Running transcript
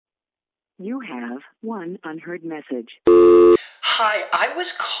You have one unheard message. Hi, I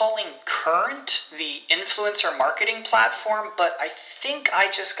was calling Current, the influencer marketing platform, but I think I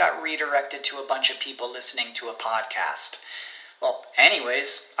just got redirected to a bunch of people listening to a podcast. Well,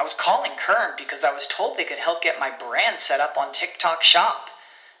 anyways, I was calling Current because I was told they could help get my brand set up on TikTok Shop,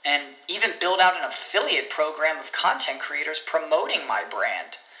 and even build out an affiliate program of content creators promoting my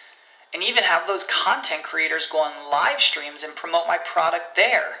brand, and even have those content creators go on live streams and promote my product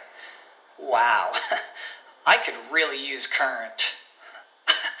there. Wow, I could really use Current.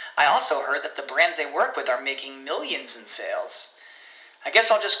 I also heard that the brands they work with are making millions in sales. I guess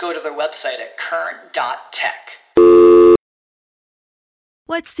I'll just go to their website at current.tech.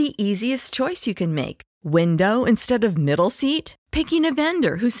 What's the easiest choice you can make? Window instead of middle seat? Picking a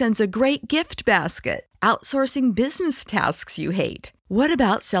vendor who sends a great gift basket? Outsourcing business tasks you hate? What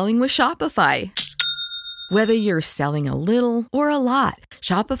about selling with Shopify? Whether you're selling a little or a lot,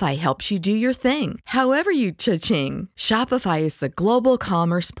 Shopify helps you do your thing, however you cha-ching. Shopify is the global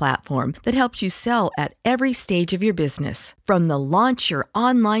commerce platform that helps you sell at every stage of your business. From the launch your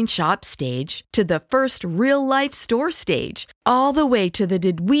online shop stage to the first real-life store stage, all the way to the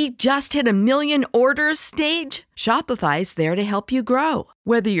did we just hit 1 million orders stage. Shopify's there to help you grow.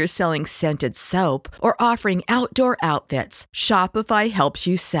 Whether you're selling scented soap or offering outdoor outfits, Shopify helps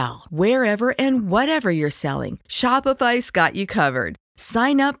you sell. Wherever and whatever you're selling, Shopify's got you covered.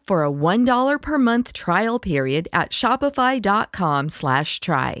 Sign up for a $1 per month trial period at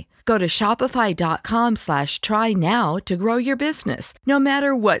shopify.com/try. Go to shopify.com/try now to grow your business, no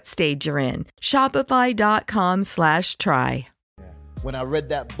matter what stage you're in. Shopify.com/try. When I read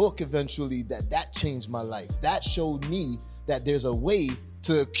that book, eventually, that changed my life. That showed me that there's a way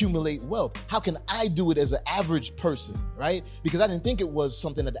to accumulate wealth. How can I do it as an average person, right? Because I didn't think it was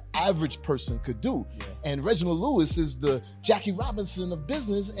something that the average person could do. Yeah. And Reginald Lewis is the Jackie Robinson of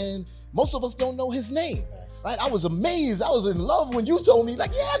business, and most of us don't know his name, right? I was amazed. I was in love when you told me,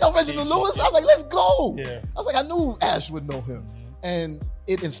 like, yeah, I know Reginald Lewis. I was like, let's go. Yeah. I was like, I knew Ash would know him. And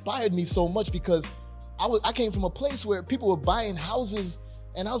it inspired me so much because I came from a place where people were buying houses,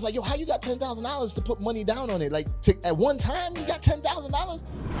 and I was like, yo, how you got $10,000 to put money down on it? Like, at one time, you got $10,000?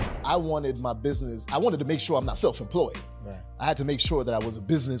 I wanted my business, I wanted to make sure I'm not self-employed. Right. I had to make sure that I was a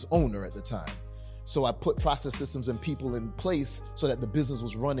business owner at the time. So I put process systems and people in place so that the business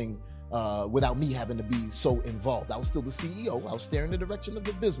was running without me having to be so involved. I was still the CEO. I was steering the direction of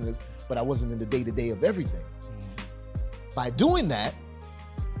the business, but I wasn't in the day-to-day of everything. By doing that,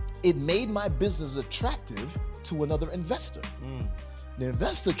 it made my business attractive to another investor. The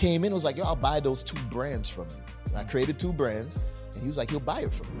investor came in and was like, yo, I'll buy those 2 brands from you. I created 2 brands, and he was like, he'll buy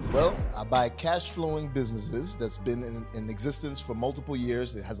it from me. Well, I buy cash flowing businesses that's been in existence for multiple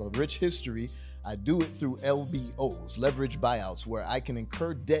years. It has a rich history. I do it through LBOs, leverage buyouts, where I can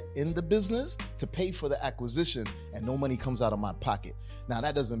incur debt in the business to pay for the acquisition, and no money comes out of my pocket. Now,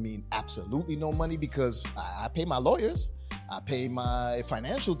 that doesn't mean absolutely no money, because I pay my lawyers. I pay my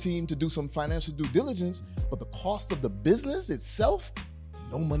financial team to do some financial due diligence, but the cost of the business itself,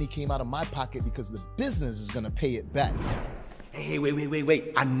 no money came out of my pocket because the business is gonna pay it back. Hey,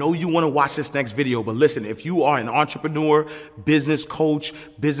 wait. I know you want to watch this next video, but listen, if you are an entrepreneur, business coach,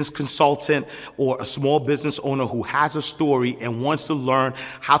 business consultant, or a small business owner who has a story and wants to learn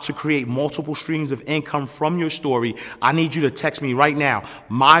how to create multiple streams of income from your story, I need you to text me right now,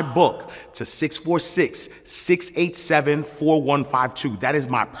 my book, to 646-687-4152. That is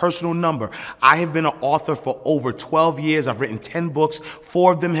my personal number. I have been an author for over 12 years. I've written 10 books.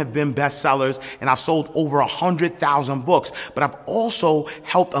 4 of them have been bestsellers, and I've sold over 100,000 books. But I've also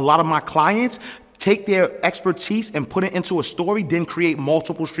helped a lot of my clients take their expertise and put it into a story, then create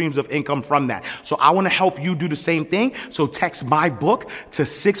multiple streams of income from that. So I want to help you do the same thing. So text my book to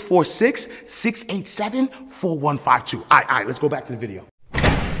 646-687-4152. All right, let's go back to the video.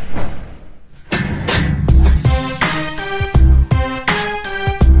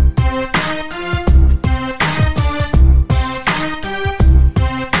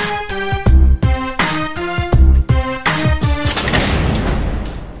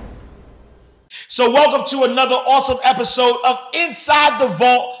 So welcome to another awesome episode of Inside the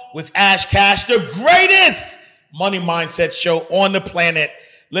Vault with Ash Cash, the greatest money mindset show on the planet.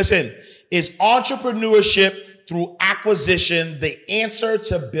 Listen, is entrepreneurship through acquisition the answer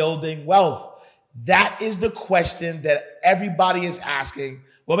to building wealth? That is the question that everybody is asking.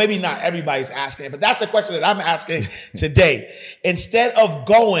 Well, maybe not everybody's asking it, but that's the question that I'm asking today. Instead of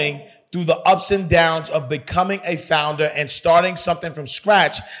going through the ups and downs of becoming a founder and starting something from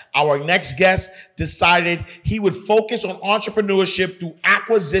scratch, our next guest decided he would focus on entrepreneurship through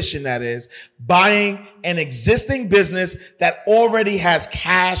acquisition, that is, buying an existing business that already has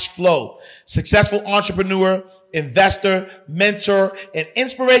cash flow. Successful entrepreneur, investor, mentor, and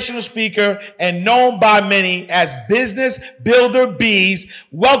inspirational speaker, and known by many as Business Builder Bees.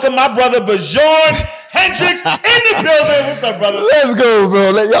 Welcome my brother Bjorn Hendricks in the building. What's up, brother? Let's go,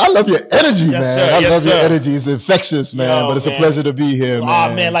 bro. I love your energy, Yes, man. sir. I Yes, love your sir. energy. It's infectious, man. Yo, but it's man. a pleasure to be here,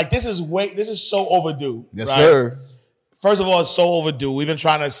 man. Oh man, like this is so overdue. Yes, right? sir. First of all, it's so overdue. We've been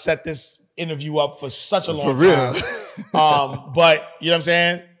trying to set this interview up for such a long For real. time. But you know what I'm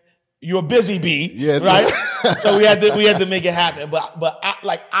saying? You're a busy bee, Yes, right? So we had to make it happen. But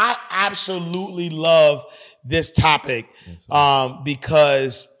I absolutely love this topic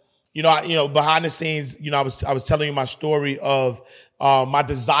because behind the scenes, I was telling you my story of my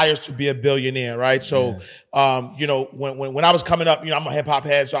desires to be a billionaire, right? So, when I was coming up, I'm a hip hop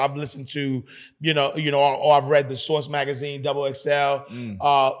head, so I've listened to, or I've read the Source magazine, Double XL,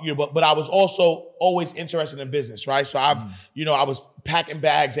 but I was also always interested in business, right? So I was packing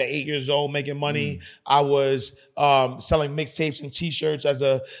bags at 8 years old, making money. I was selling mixtapes and T-shirts as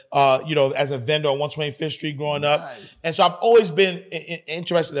a vendor on 125th Street growing up, and so I've always been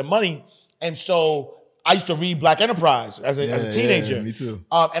interested in money, and so I used to read Black Enterprise as a teenager. Yeah, me too.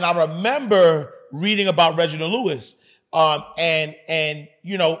 And I remember reading about Reginald Lewis. And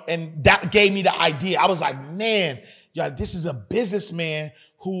that gave me the idea. I was like, man, this is a businessman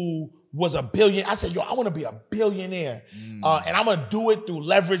who was a billionaire. I said, I want to be a billionaire. And I'm going to do it through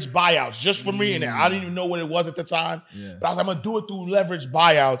leveraged buyouts, just from reading it. I didn't even know what it was at the time. Yeah. But I was like, I'm going to do it through leveraged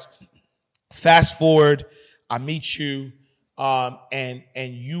buyouts. Fast forward, I meet you, and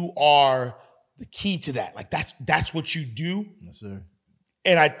you are the key to that. Like that's what you do. Yes, sir.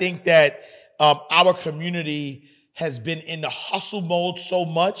 And I think that our community has been in the hustle mode so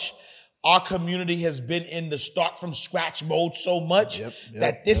much. Our community has been in the start from scratch mode so much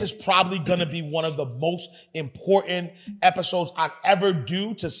that this is probably going to be one of the most important episodes I'll ever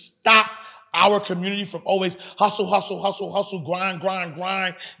do to stop our community from always hustle, grind.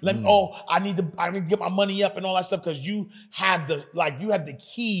 I need to get my money up and all that stuff, because you have the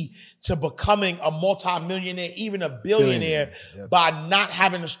key to becoming a multi-millionaire, even a billionaire, by not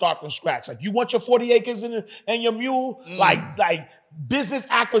having to start from scratch. Like, you want your 40 acres and your mule, like business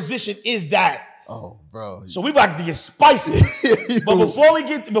acquisition is that. Oh, bro. So we about to get spicy. But before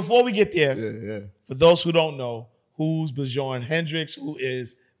we get there, for those who don't know, who's Bjorn Hendricks? Who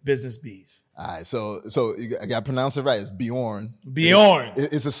is Business Bees? All right, so I got to pronounce it right. It's Bjorn. Bjorn.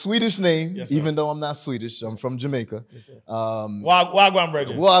 It's a Swedish name, yes, even though I'm not Swedish. I'm from Jamaica. Yes, sir. Wagwan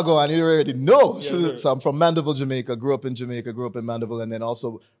regular. Wagwan, you already know. Yes, so I'm from Mandeville, Jamaica. Grew up in Jamaica, grew up in Mandeville, and then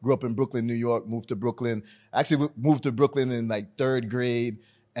also grew up in Brooklyn, New York. Moved to Brooklyn. Actually moved to Brooklyn in like third grade,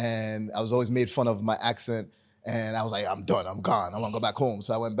 and I was always made fun of my accent. And I was like, I'm done. I'm gone. I want to go back home.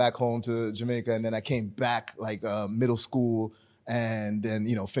 So I went back home to Jamaica, and then I came back like middle school, and then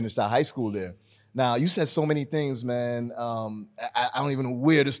finished out high school there. Now, you said so many things, man. I don't even know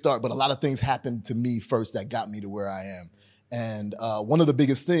where to start, but a lot of things happened to me first that got me to where I am. And one of the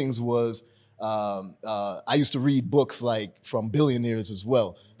biggest things was I used to read books like from billionaires as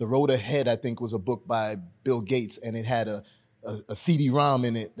well. The Road Ahead, I think, was a book by Bill Gates, and it had a CD-ROM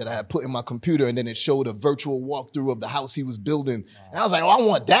in it that I had put in my computer, and then it showed a virtual walkthrough of the house he was building. Wow. And I was like, I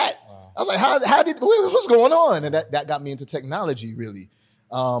want that. Wow. I was like, what's going on? And that got me into technology, really.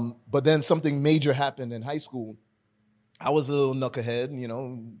 But then something major happened in high school. I was a little knucklehead,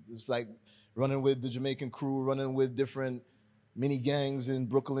 it's like running with the Jamaican crew, running with different mini gangs in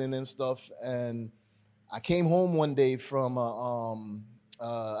Brooklyn and stuff. And I came home one day from,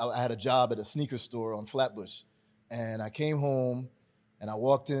 I had a job at a sneaker store on Flatbush. And I came home and I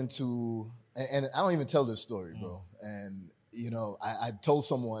walked into, and I don't even tell this story, bro. And, I told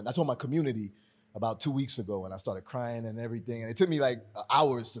my community about 2 weeks ago, and I started crying and everything. And it took me like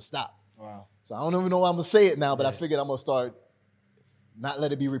hours to stop. Wow. So I don't even know why I'm going to say it now, but I figured I'm going to start, not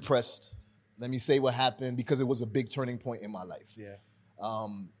let it be repressed. Let me say what happened, because it was a big turning point in my life. Yeah.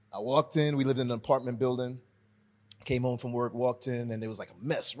 I walked in, we lived in an apartment building, came home from work, walked in, and there was like a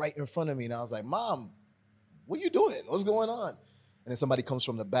mess right in front of me. And I was like, Mom, what are you doing? What's going on? And then somebody comes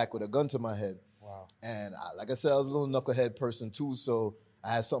from the back with a gun to my head. Wow. And like I said, I was a little knucklehead person too, so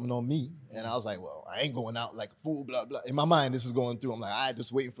I had something on me, and I was like, well, I ain't going out like a fool, blah, blah. In my mind, this is going through. I'm like, I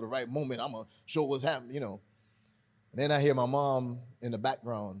just waiting for the right moment. I'm going to show what's happening, And then I hear my mom in the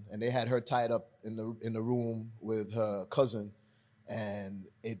background, and they had her tied up in the room with her cousin, and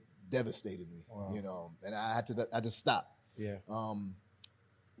it devastated me, And I just stopped. Yeah.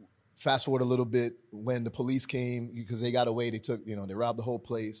 fast forward a little bit, when the police came, because they got away, they robbed the whole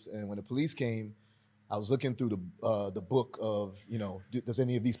place. And when the police came, I was looking through the book of, does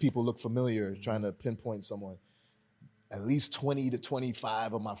any of these people look familiar, trying to pinpoint someone. At least 20 to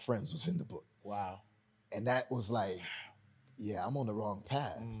 25 of my friends was in the book. Wow. And that was like, yeah, I'm on the wrong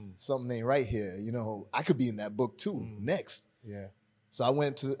path. Something ain't right here. I could be in that book too, next. Yeah. So I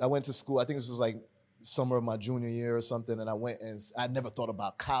went to school. I think this was like summer of my junior year or something. And I went, and I never thought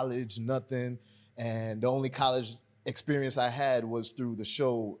about college, nothing. And the only college experience I had was through the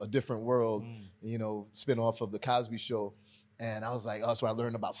show, A Different World, spinoff of the Cosby Show. And I was like, that's where I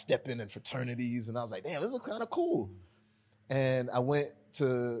learned about stepping and fraternities. And I was like, damn, this looks kind of cool. And I went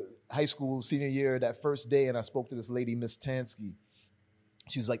to high school senior year that first day, and I spoke to this lady, Miss Tansky.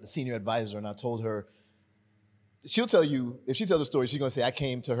 She was like the senior advisor, and I told her, she'll tell you, if she tells the story, she's going to say, I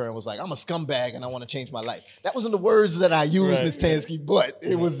came to her and was like, I'm a scumbag and I want to change my life. That wasn't the words that I used, Miss Tansky, but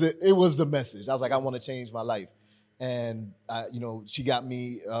it was the message. I was like, I want to change my life. And, she got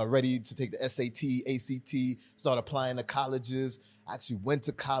me ready to take the SAT, ACT, start applying to colleges. I actually went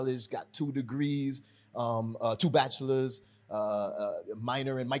to college, got 2 degrees, 2 bachelors,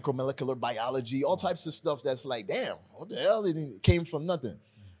 minor in micromolecular biology, all types of stuff that's like, damn, what the hell? It came from nothing.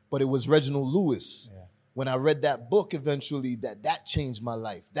 But it was Reginald Lewis. Yeah. When I read that book eventually, that changed my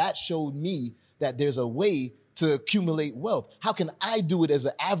life. That showed me that there's a way to accumulate wealth. How can I do it as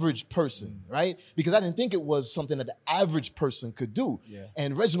an average person, right? Because I didn't think it was something that the average person could do. Yeah.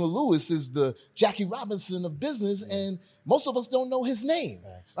 And Reginald Lewis is the Jackie Robinson of business, and most of us don't know his name,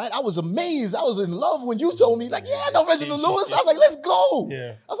 right? I was amazed. I was in love when you told me, like, yeah, I know Reginald Lewis. I was like, let's go.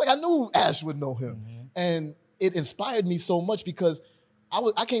 Yeah. I was like, I knew Ash would know him. And it inspired me so much because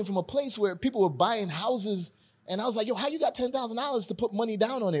I came from a place where people were buying houses, and I was like, yo, how you got $10,000 to put money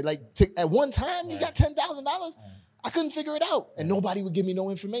down on it? Like, at one time, you got $10,000? I couldn't figure it out, and nobody would give me no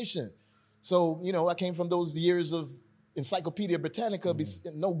information. So, I came from those years of Encyclopedia Britannica,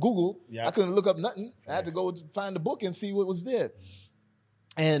 no Google. Yep. I couldn't look up nothing. I had to go find the book and see what was there.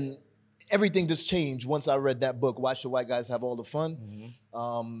 And everything just changed once I read that book, Why Should White Guys Have All the Fun?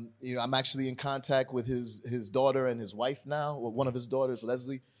 I'm actually in contact with his daughter and his wife now, well, one of his daughters,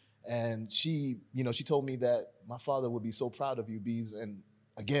 Leslie. And she told me that my father would be so proud of you, Bees. And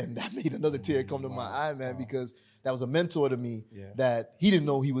again, that made another tear come to my eye, man, because that was a mentor to me that he didn't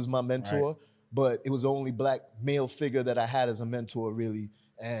know he was my mentor, but it was the only black male figure that I had as a mentor, really.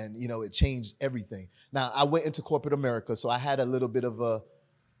 And, it changed everything. Now, I went into corporate America, so I had a little bit of a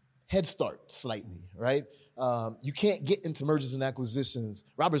head start slightly, right? You can't get into mergers and acquisitions.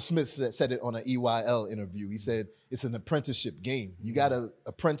 Robert Smith said it on an EYL interview. He said it's an apprenticeship game. You got to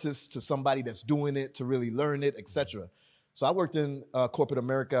apprentice to somebody that's doing it to really learn it, etc. So I worked in corporate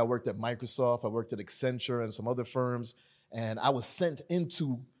America. I worked at Microsoft. I worked at Accenture and some other firms. And I was sent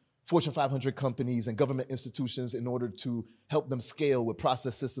into Fortune 500 companies and government institutions in order to help them scale with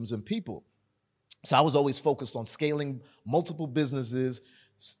process systems and people. So I was always focused on scaling multiple businesses,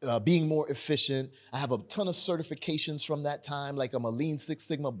 being more efficient. I have a ton of certifications from that time. Like I'm a Lean Six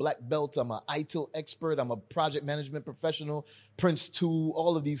Sigma black belt. I'm an ITIL expert. I'm a project management professional, Prince 2,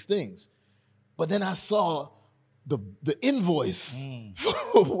 all of these things. But then I saw the invoice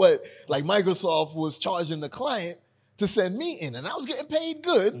for what like Microsoft was charging the client to send me in. And I was getting paid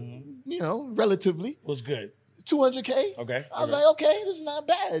good, relatively. Was good. 200K. Okay. I was like, okay, this is not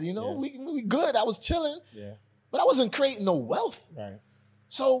bad. We good. I was chilling. Yeah. But I wasn't creating no wealth. Right.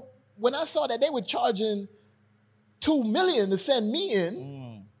 So when I saw that they were charging $2 million to send me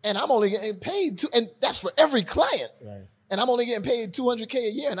in, and I'm only getting paid and that's for every client. Right. And I'm only getting paid $200K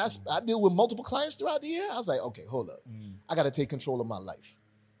a year, and I deal with multiple clients throughout the year. I was like, okay, hold up. I got to take control of my life.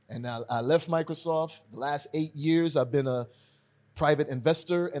 And I left Microsoft. The last 8 years, I've been a private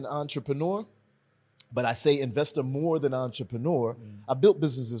investor and entrepreneur. But I say investor more than entrepreneur. I built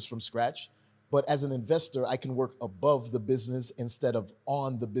businesses from scratch. But as an investor, I can work above the business instead of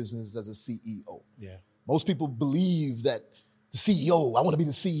on the business as a CEO. Yeah. Most people believe that the CEO, I want to be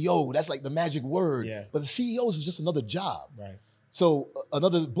the CEO. That's like the magic word. Yeah. But the CEO is just another job. Right. So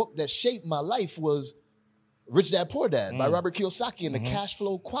another book that shaped my life was Rich Dad, Poor Dad by Robert Kiyosaki and the Cash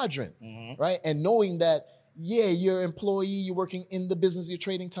Flow Quadrant, right? And knowing that, you're an employee, you're working in the business, you're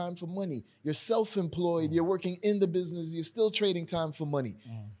trading time for money. You're self-employed, you're working in the business, you're still trading time for money.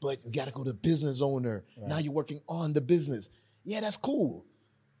 But you got to go to business owner. Right. Now you're working on the business. Yeah, that's cool.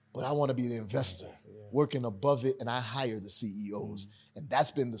 But I want to be the investor, working above it, and I hire the CEOs. And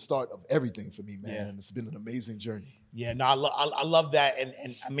that's been the start of everything for me, man. Yeah. And it's been an amazing journey. Yeah, no, I love that.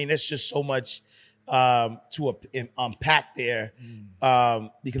 And I mean, it's just so much to unpack there,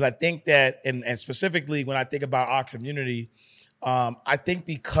 because I think that, and specifically when I think about our community, I think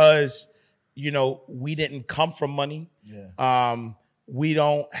because, we didn't come from money. Yeah. We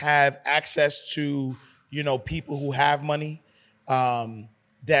don't have access to, people who have money.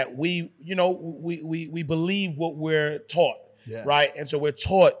 That we believe what we're taught, right? And so we're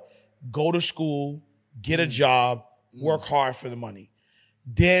taught, go to school, get a job, work hard for the money.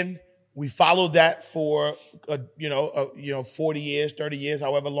 Then we followed that for 40 years, 30 years,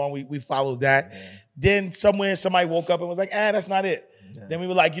 however long we followed that. Yeah. Then somebody woke up and was like, that's not it. Yeah. Then we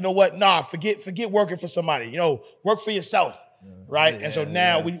were like, you know what? Nah, forget working for somebody. Work for yourself. Right. And so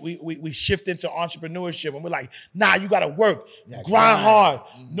now we shift into entrepreneurship and we're like, nah, you gotta work, grind hard.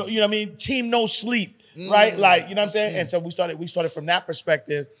 No, you know what I mean? Team no sleep. Right? Like, you know what I'm saying? And so we started from that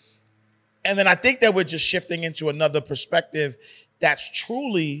perspective. And then I think that we're just shifting into another perspective that's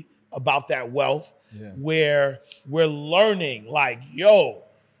truly about that wealth, where we're learning, like,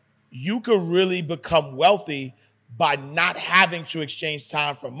 you could really become wealthy by not having to exchange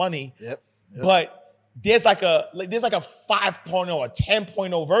time for money. Yep. But there's like a 5.0 or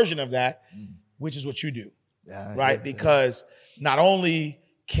 10.0 version of that, which is what you do, right? Because not only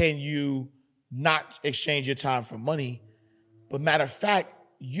can you not exchange your time for money, but matter of fact,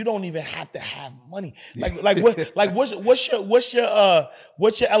 you don't even have to have money. What's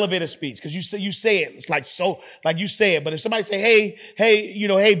your elevator speech? Because you say it. It's like so, like you say it. But if somebody say,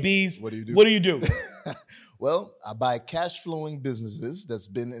 hey, Bees, what do you do? Well, I buy cash flowing businesses that's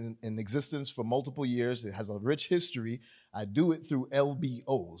been in existence for multiple years. It has a rich history. I do it through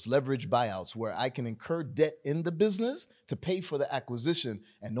LBOs, leverage buyouts, where I can incur debt in the business to pay for the acquisition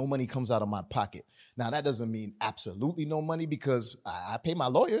and no money comes out of my pocket. Now, that doesn't mean absolutely no money because I pay my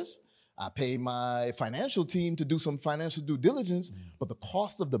lawyers. I pay my financial team to do some financial due diligence, but the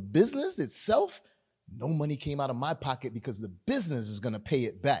cost of the business itself, no money came out of my pocket because the business is going to pay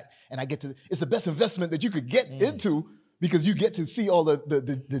it back. And it's the best investment that you could get into because you get to see all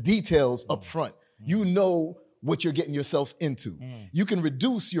the details up front. You know what you're getting yourself into. You can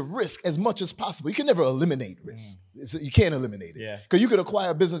reduce your risk as much as possible. You can never eliminate risk. You can't eliminate it. Because you could acquire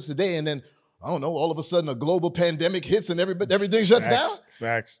a business today and then, I don't know, all of a sudden a global pandemic hits and everything shuts down.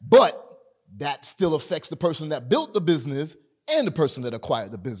 Facts. But that still affects the person that built the business and the person that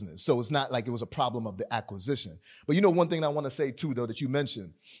acquired the business. So it's not like it was a problem of the acquisition. But one thing I want to say too, though, that you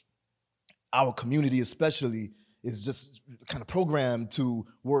mentioned, our community especially is just kind of programmed to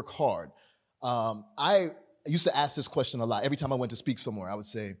work hard. I used to ask this question a lot. Every time I went to speak somewhere, I would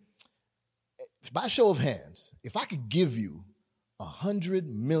say, by show of hands, if I could give you $100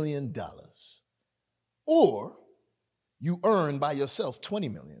 million or you earn by yourself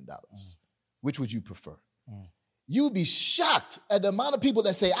 $20 million, which would you prefer? You'd be shocked at the amount of people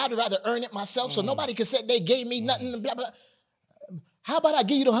that say, I'd rather earn it myself so nobody can say they gave me nothing, blah, blah. How about I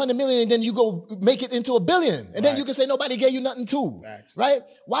give you the $100 million and then you go make it into $1 billion? And then you can say nobody gave you nothing too, right?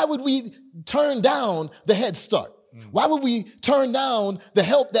 Why would we turn down the Head Start? Why would we turn down the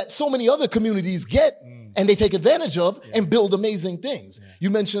help that so many other communities get and they take advantage of and build amazing things? You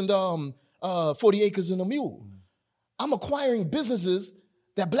mentioned 40 acres and a mule. I'm acquiring businesses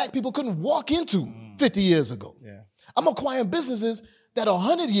that black people couldn't walk into 50 years ago. I'm acquiring businesses that are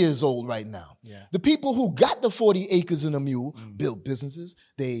 100 years old right now. The people who got the 40 acres and a mule built businesses.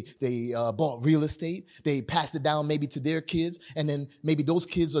 They bought real estate. They passed it down maybe to their kids. And then maybe those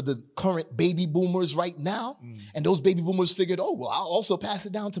kids are the current baby boomers right now. And those baby boomers figured, I'll also pass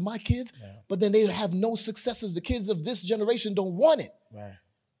it down to my kids. But then they have no successors. The kids of this generation don't want it.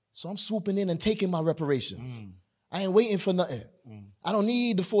 So I'm swooping in and taking my reparations. I ain't waiting for nothing. I don't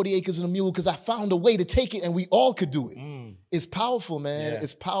need the 40 acres and a mule because I found a way to take it and we all could do it. It's powerful, man.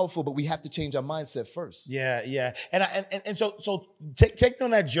 It's powerful, but we have to change our mindset first. Yeah. And so take me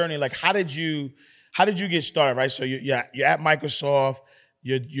on that journey. Like, how did you get started, right? So you're at Microsoft,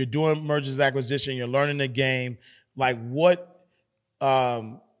 you're doing mergers and acquisition, you're learning the game. Like what,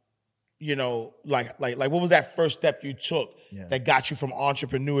 like what was that first step you took that got you from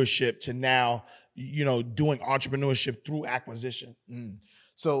entrepreneurship to now, doing entrepreneurship through acquisition?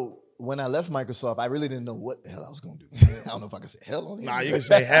 So when I left Microsoft, I really didn't know what the hell I was going to do. I don't know if I can say hell on here. Nah, you can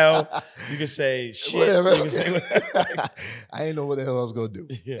say hell. You can say shit. Whatever. You can say whatever. I didn't know what the hell I was going to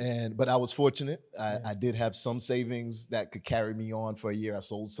do. But I was fortunate. I did have some savings that could carry me on for a year. I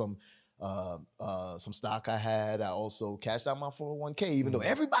sold some stock I had. I also cashed out my 401k, even though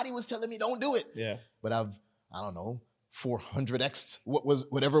everybody was telling me don't do it. But I don't know, 400x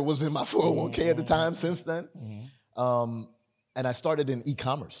whatever was in my 401k at the time since then. And I started in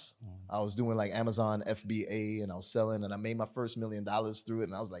e-commerce. I was doing like Amazon FBA and I was selling and I made my first $1 million through it.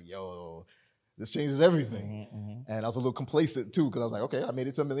 And I was like, yo, this changes everything. And I was a little complacent too because I was like, okay, I made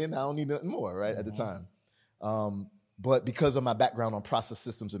it to $1 million. Now I don't need nothing more, right, at the time. But because of my background on process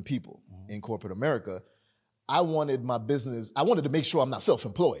systems and people in corporate America, I wanted to make sure I'm not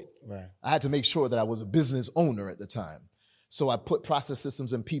self-employed. Right. I had to make sure that I was a business owner at the time. So I put process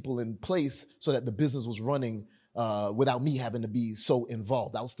systems and people in place so that the business was running without me having to be so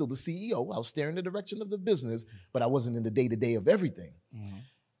involved. I was still the CEO. I was steering the direction of the business, but I wasn't in the day-to-day of everything. Mm-hmm.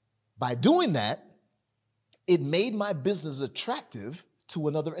 By doing that, it made my business attractive to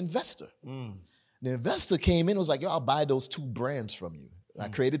another investor. Mm. The investor came in and was like, yo, I'll buy those 2 brands from you. I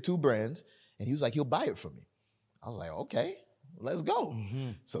created 2 brands, and he was like, he'll buy it from me. I was like, okay, let's go.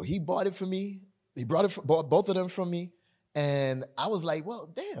 Mm-hmm. So he bought it for me. He bought both of them from me. And I was like,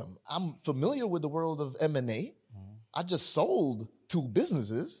 well, damn, I'm familiar with the world of M&A. I just sold 2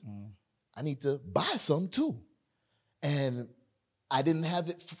 businesses. I need to buy some too. And I didn't have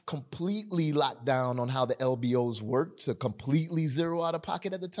it completely locked down on how the LBOs worked to completely zero out of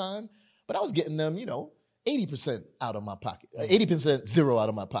pocket at the time. But I was getting them, 80% out of my pocket, 80% zero out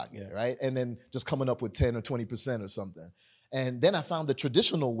of my pocket, right? And then just coming up with 10 or 20% or something. And then I found the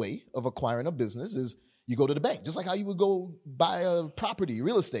traditional way of acquiring a business is you go to the bank, just like how you would go buy a property,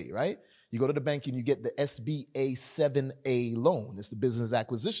 real estate, right? You go to the bank and you get the SBA 7A loan. It's the business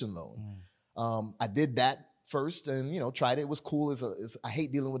acquisition loan. I did that first and, tried it. It was cool. I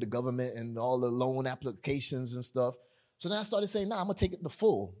hate dealing with the government and all the loan applications and stuff. So then I started saying, I'm going to take it the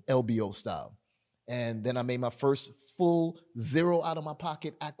full LBO style. And then I made my first full zero out of my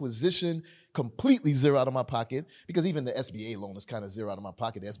pocket acquisition, completely zero out of my pocket, because even the SBA loan is kind of zero out of my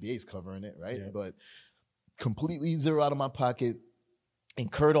pocket. The SBA is covering it, right? Yeah. But completely zero out of my pocket,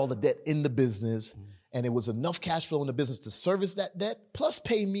 incurred all the debt in the business, and it was enough cash flow in the business to service that debt, plus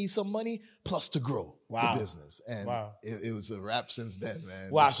pay me some money, plus to grow the business. And it was a wrap since then,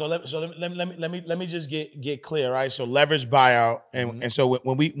 man. Wow. So let me just get clear, right? So leverage buyout, and so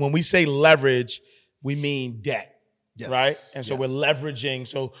when we say leverage, we mean debt. Yes. Right? And so we're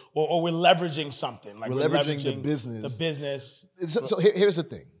leveraging, or we're leveraging something. Like we're leveraging the business. The business. So here's the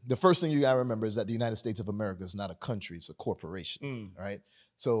thing. The first thing you gotta remember is that the United States of America is not a country, it's a corporation, right?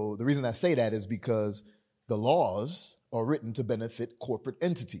 So the reason I say that is because the laws are written to benefit corporate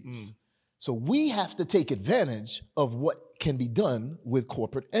entities. So we have to take advantage of what can be done with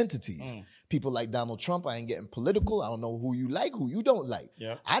corporate entities. People like Donald Trump, I ain't getting political. I don't know who you like, who you don't like.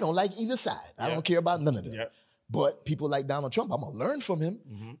 Yep. I don't like either side. I don't care about none of them. Yep. But people like Donald Trump, I'm going to learn from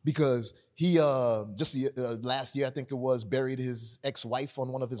him because he, last year, I think it was, buried his ex-wife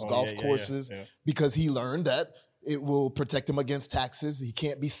on one of his golf courses because he learned that it will protect him against taxes. He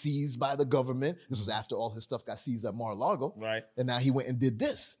can't be seized by the government. This was after all his stuff got seized at Mar-a-Lago. Right. And now he went and did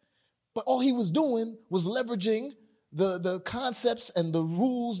this. But all he was doing was leveraging the concepts and the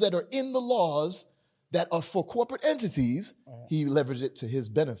rules that are in the laws that are for corporate entities. He leveraged it to his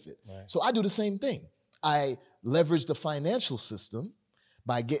benefit. Right. So I do the same thing. I leverage the financial system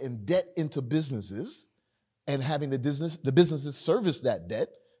by getting debt into businesses and having the businesses service that debt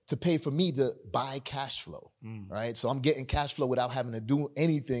to pay for me to buy cash flow, right? So I'm getting cash flow without having to do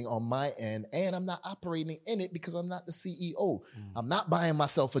anything on my end, and I'm not operating in it because I'm not the CEO. I'm not buying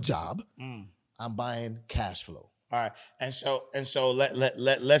myself a job. I'm buying cash flow. All right, and so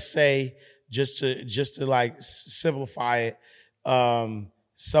let's say just to like simplify it,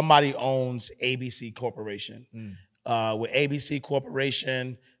 somebody owns ABC Corporation. With ABC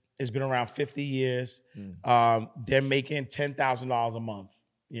Corporation, it's been around 50 years. They're making $10,000 a month.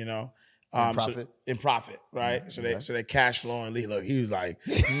 In profit. So, in profit, right? So they're cash flowing. Look, he was like,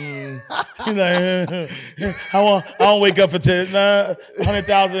 he's like, I won't wake up for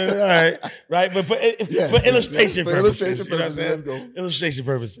 100,000, all right? But for illustration purposes, you know what I'm saying? Let's go. Illustration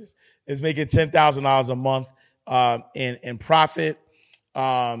purposes, it's making $10,000 a month in profit,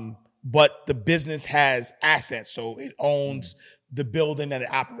 but the business has assets, so it owns the building that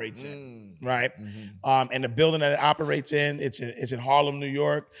it operates in, right? And the building that it operates in, it's in Harlem, New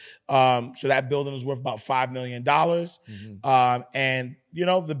York. So that building is worth about $5 million. And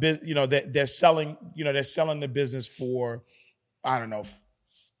they're selling the business for, I don't know,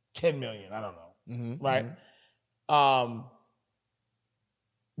 10 million. I don't know, right?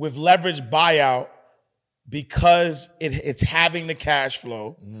 With leverage buyout, because it's having the cash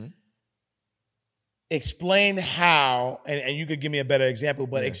flow. Explain how, and you could give me a better example,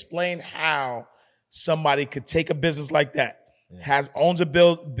 but explain how somebody could take a business like that, owns a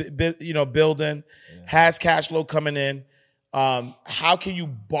building, has cash flow coming in. How can you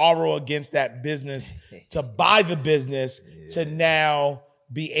borrow against that business to buy the business to now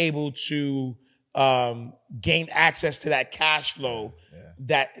be able to gain access to that cash flow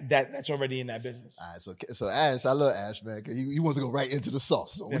that's already in that business. All right, so Ash, I love Ash, man, because he wants to go right into the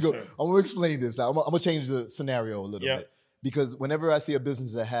sauce. So Yes, I'm sir. going to explain this now. I'm going to change the scenario a little bit, because whenever I see a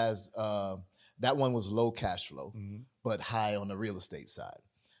business that has, that one was low cash flow, but high on the real estate side,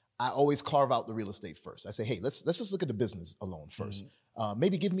 I always carve out the real estate first. I say, hey, let's just look at the business alone first.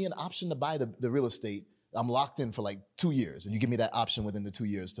 Maybe give me an option to buy the real estate. I'm locked in for like 2 years, and you give me that option within the 2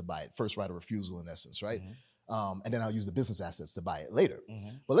 years to buy it. First right of refusal, in essence, right? And then I'll use the business assets to buy it later.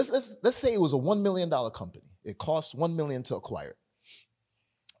 But let's say it was a $1 million company. It costs $1 million to acquire it.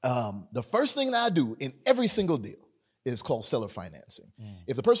 The first thing that I do in every single deal is called seller financing.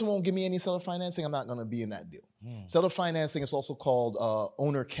 If the person won't give me any seller financing, I'm not going to be in that deal. Seller financing is also called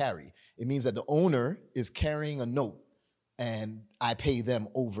owner carry. It means that the owner is carrying a note and I pay them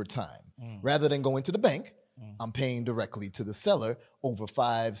over time. Rather than going to the bank, I'm paying directly to the seller over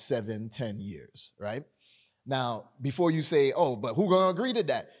 5, 7, 10 years, right? Now, before you say, oh, but who gonna agree to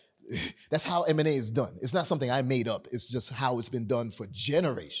that? That's how M&A is done. It's not something I made up. It's just how it's been done for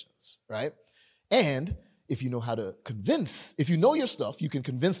generations, right? And if you know how to convince, if you know your stuff, you can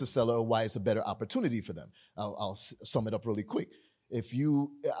convince the seller of why it's a better opportunity for them. I'll sum it up really quick. If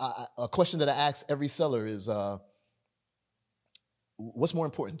you, a question that I ask every seller is, what's more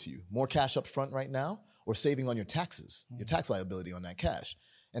important to you? More cash up front right now, or saving on your taxes, your tax liability on that cash?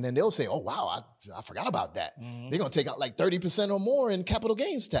 And then they'll say, oh, wow, I forgot about that. They're going to take out like 30% or more in capital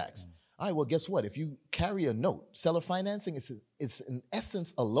gains tax. All right, well, guess what? If you carry a note, seller financing, it's in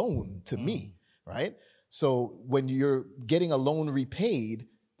essence a loan to me, right? So when you're getting a loan repaid,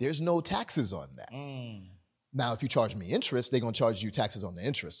 there's no taxes on that. Now, if you charge me interest, they're going to charge you taxes on the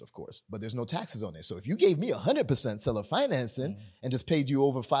interest, of course, but there's no taxes on it. So if you gave me 100% seller financing and just paid you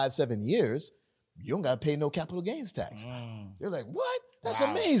over 5, 7 years, you don't got to pay no capital gains tax. You're like, what? That's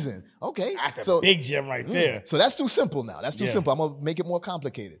amazing. Okay. That's a big gem right there. So that's too simple now. That's too simple. I'm going to make it more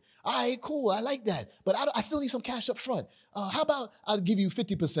complicated. All right, cool. I like that. But I still need some cash up front. How about I'll give you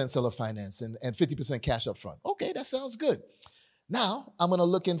 50% seller finance and 50% cash up front? Okay, that sounds good. Now, I'm going to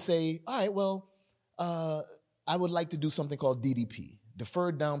look and say, all right, well, I would like to do something called DDP,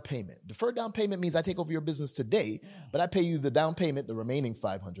 deferred down payment. Deferred down payment means I take over your business today, but I pay you the down payment, the remaining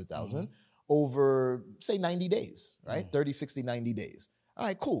 $500,000, over, say, 90 days, right? 30, 60, 90 days. All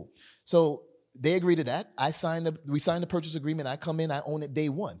right, cool. So they agree to that. We signed the purchase agreement. I come in, I own it day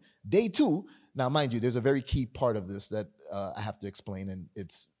one. Day two, now mind you, there's a very key part of this that I have to explain, and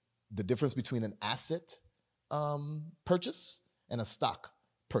it's the difference between an asset purchase and a stock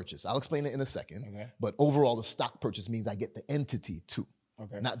purchase. I'll explain it in a second. But overall, the stock purchase means I get the entity too.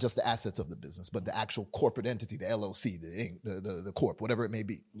 Not just the assets of the business, but the actual corporate entity, the LLC, the corp, whatever it may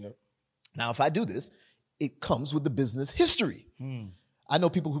be. Now, if I do this, it comes with the business history. I know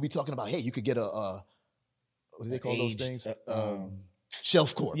people who be talking about, hey, you could get a what do they call those things?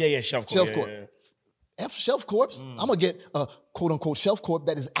 Shelf corp. Shelf corp. Shelf corp. Shelf corps, I'm going to get a quote-unquote shelf corp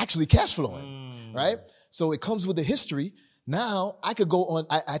that is actually cash flowing, right? So it comes with the history. Now, I could go on,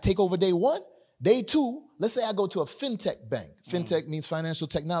 I take over day one. Day two, let's say I go to a fintech bank. Fintech means financial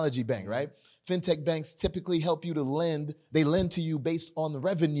technology bank, right? Fintech banks typically help you to lend. They lend to you based on the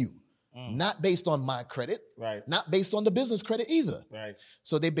revenue, not based on my credit, not based on the business credit either.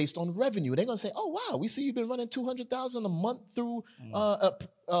 So they're based on revenue. They're going to say, oh, wow, we see you've been running $200,000 a month through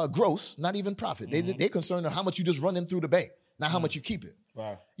gross, not even profit. They're concerned with how much you just running through the bank, not how much you keep it.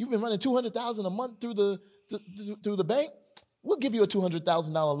 You've been running $200,000 a month through the bank. We'll give you a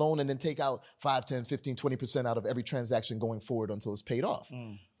 $200,000 loan and then take out 5, 10, 15, 20% out of every transaction going forward until it's paid off.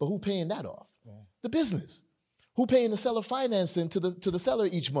 But who paying that off? The business. Who paying the seller financing to the seller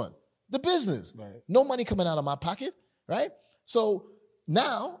each month? The business. No money coming out of my pocket, right? So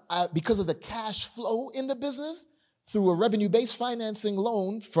now, because of the cash flow in the business, through a revenue-based financing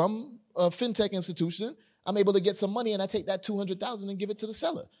loan from a fintech institution, I'm able to get some money and I take that $200,000 and give it to the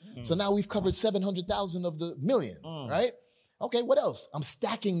seller. So now we've covered $700,000 of the million, right? Okay, what else? I'm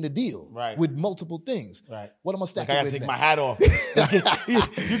stacking the deal with multiple things. What am I stacking with? I gotta take my hat off. You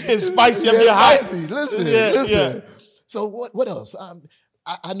get spicy up your hat. Listen. So what else?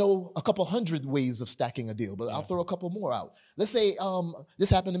 I know a couple hundred ways of stacking a deal, but I'll throw a couple more out. Let's say this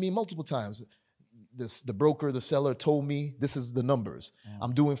happened to me multiple times. The broker, the seller told me this is the numbers.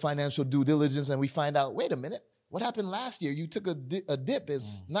 I'm doing financial due diligence and we find out, wait a minute, what happened last year? You took a dip.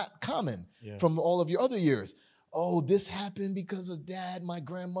 It's not common from all of your other years. Oh, this happened because of dad. My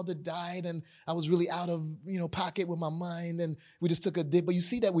grandmother died and I was really out of pocket with my mind and we just took a dip. But you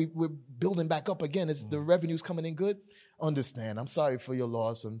see that we're building back up again. It's the revenue's coming in good. Understand. I'm sorry for your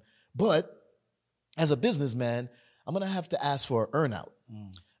loss. But as a businessman, I'm going to have to ask for an earnout.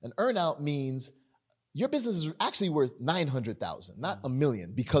 An earnout means your business is actually worth 900,000, not $1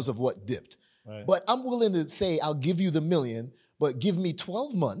 million because of what dipped. Right. But I'm willing to say I'll give you the $1 million, but give me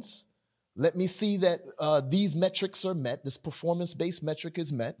 12 months. Let me see that these metrics are met. This performance-based metric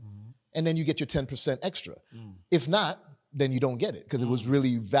is met. And then you get your 10% extra. If not, then you don't get it because it was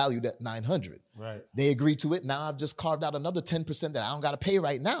really valued at 900. Right. They agreed to it. Now I've just carved out another 10% that I don't got to pay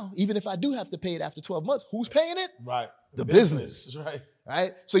right now. Even if I do have to pay it after 12 months, who's paying it? Right. The business. Right.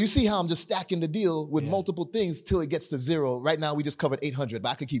 Right? So you see how I'm just stacking the deal with multiple things till it gets to zero. Right now we just covered 800, but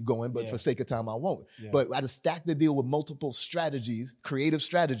I could keep going, but for sake of time, I won't. But I just stack the deal with multiple strategies, creative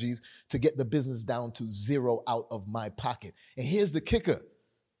strategies to get the business down to zero out of my pocket. And here's the kicker.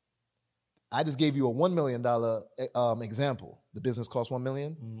 I just gave you a $1 million example. The business costs $1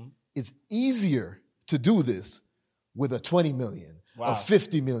 million. It's easier to do this with a $20 million, a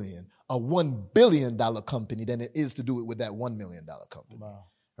 $50 million, a $1 billion company than it is to do it with that $1 million company. Wow.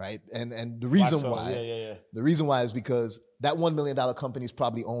 Right? And the reason the reason why is because that $1 million company is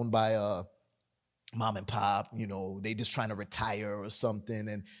probably owned by mom and pop, they just trying to retire or something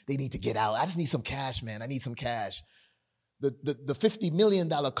and they need to get out. I just need some cash, man. I need some cash. The $50 million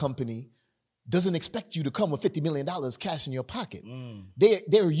company doesn't expect you to come with $50 million cash in your pocket.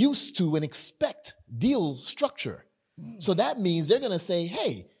 They're used to and expect deal structure. So that means they're going to say,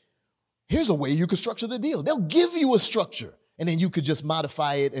 hey, here's a way you could structure the deal. They'll give you a structure and then you could just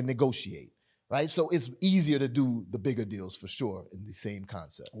modify it and negotiate, right? So it's easier to do the bigger deals for sure in the same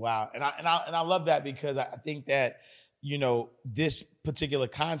concept. Wow. And I love that because I think that, this particular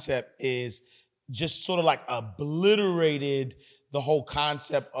concept is just sort of like obliterated the whole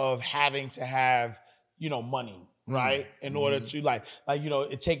concept of having to have, money, right? In order to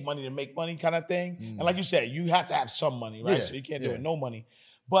it take money to make money kind of thing. And like you said, you have to have some money, right? So you can't do it no money.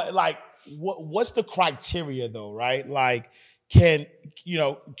 But what's the criteria though, right? Like, do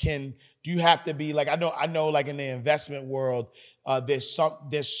you have to be I know like in the investment world, there's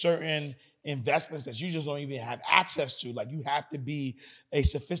certain investments that you just don't even have access to. Like you have to be a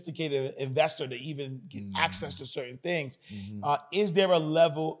sophisticated investor to even get access to certain things. Is there a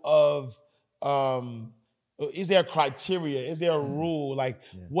level of, is there a criteria? Is there a rule?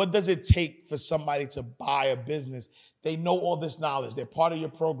 What does it take for somebody to buy a business? They know all this knowledge. They're part of your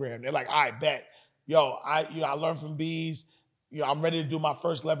program. They're like, all right, bet. I learned from Bees. I'm ready to do my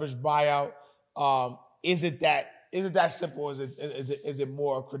first leverage buyout. Is it that simple? Or is it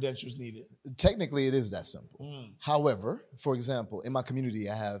more credentials needed? Technically, it is that simple. However, for example, in my community,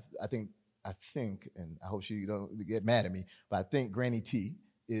 I think, and I hope she don't get mad at me, but I think Granny T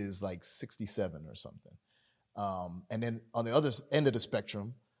is like 67 or something. And then on the other end of the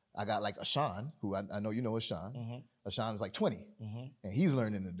spectrum, I got like Ashan, who I know you know Ashan. Ashan's like 20, and he's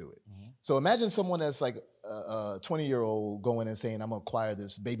learning to do it. So imagine someone that's like a 20-year-old going and saying, I'm going to acquire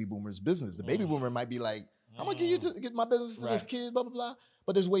this baby boomer's business. The baby boomer might be like, I'm going to get my business to this kid, blah, blah, blah.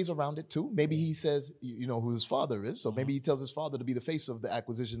 But there's ways around it too. Maybe he says, who his father is. So maybe he tells his father to be the face of the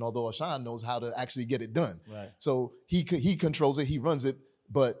acquisition, although Ashan knows how to actually get it done. Right. So he controls it, he runs it,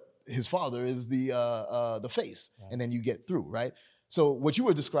 but his father is the face. Right. And then you get through, right? So what you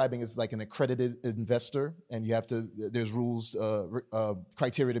were describing is like an accredited investor, and there's rules,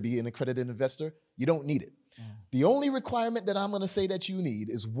 criteria to be an accredited investor. You don't need it. The only requirement that I'm going to say that you need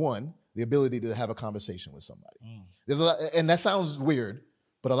is one, the ability to have a conversation with somebody. There's a lot, and that sounds weird,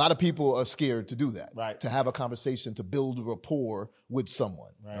 but a lot of people are scared to do that, right? To have a conversation, to build rapport with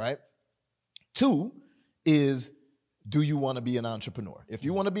someone, right? Two is, do you want to be an entrepreneur? If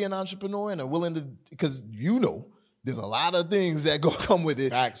you want to be an entrepreneur and are willing to, because there's a lot of things that come with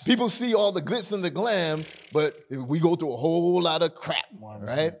it. Facts. People see all the glitz and the glam, but we go through a whole lot of crap, 100%.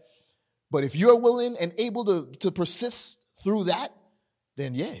 Right? But if you're willing and able to persist through that,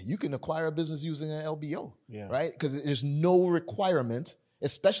 then you can acquire a business using an LBO, right? Because there's no requirement,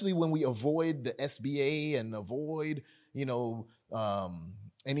 especially when we avoid the SBA and avoid,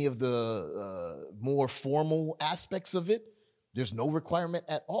 any of the more formal aspects of it. There's no requirement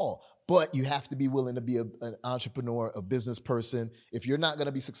at all. But you have to be willing to be an entrepreneur, a business person. If you're not going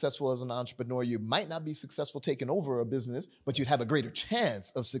to be successful as an entrepreneur, you might not be successful taking over a business, but you'd have a greater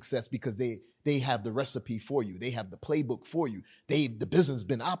chance of success because they have the recipe for you. They have the playbook for you. The business has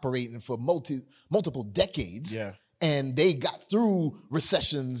been operating for multiple decades. Yeah. And they got through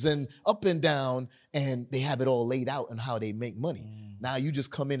recessions and up and down, and they have it all laid out on how they make money. Now you just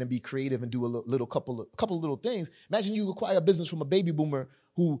come in and be creative and do a couple of little things. Imagine you acquire a business from a baby boomer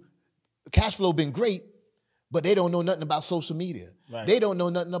who cash flow been great, but they don't know nothing about social media. Right. They don't know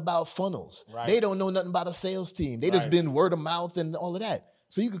nothing about funnels. Right. They don't know nothing about a sales team. They just been word of mouth and all of that.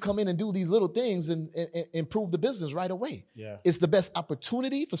 So you could come in and do these little things and improve the business right away. Yeah. It's the best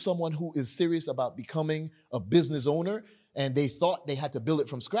opportunity for someone who is serious about becoming a business owner and they thought they had to build it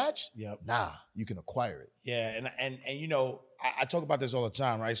from scratch. Yep. Nah, you can acquire it. Yeah, and you know, I talk about this all the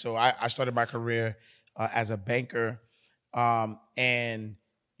time, right? So I started my career as a banker, and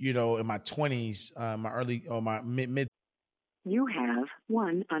you know, in my 20s, my mid. You have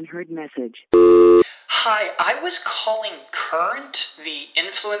one unheard message. Hi, I was calling Current, the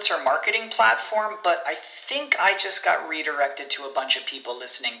influencer marketing platform, but I think I just got redirected to a bunch of people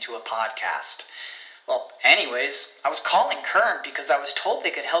listening to a podcast. Well, anyways, I was calling Current because I was told they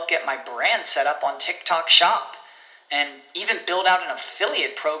could help get my brand set up on TikTok Shop and even build out an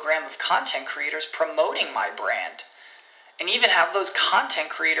affiliate program of content creators promoting my brand. And even have those content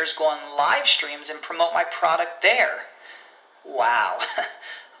creators go on live streams and promote my product there. Wow,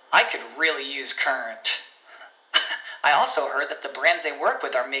 I could really use Current. I also heard that the brands they work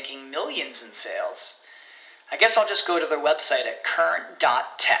with are making millions in sales. I guess I'll just go to their website at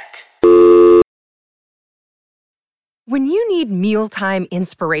current.tech. When you need mealtime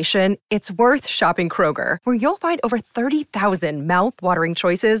inspiration, it's worth shopping Kroger, where you'll find over 30,000 mouth-watering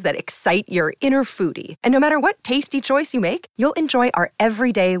choices that excite your inner foodie. And no matter what tasty choice you make, you'll enjoy our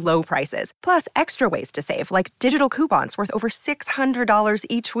everyday low prices, plus extra ways to save, like digital coupons worth over $600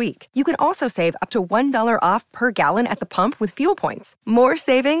 each week. You can also save up to $1 off per gallon at the pump with fuel points. More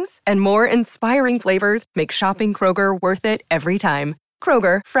savings and more inspiring flavors make shopping Kroger worth it every time.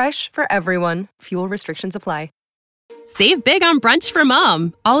 Kroger, fresh for everyone. Fuel restrictions apply. Save big on brunch for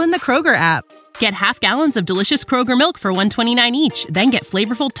mom, all in the Kroger app. Get half gallons of delicious Kroger milk for $1.29 each. Then get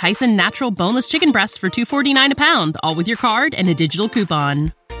flavorful Tyson natural boneless chicken breasts for $2.49 a pound, all with your card and a digital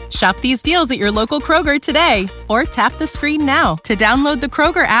coupon. Shop these deals at your local Kroger today, or tap the screen now to download the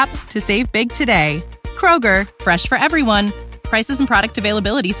Kroger app to save big today. Kroger, fresh for everyone. Prices and product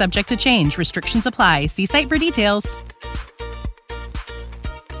availability subject to change. Restrictions apply. See site for details.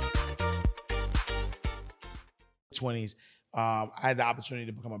 20s, I had the opportunity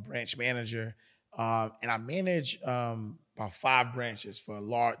to become a branch manager, and I manage about 5 branches for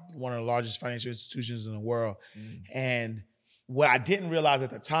one of the largest financial institutions in the world. And what I didn't realize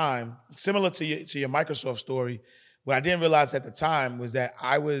at the time, similar to your Microsoft story, what I didn't realize at the time was that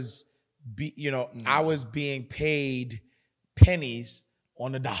I was being paid pennies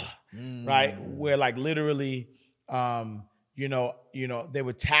on the dollar, right? Where like literally, they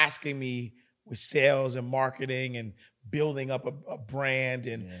were tasking me with sales and marketing and building up a brand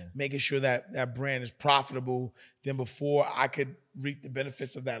and making sure that that brand is profitable. Then before I could reap the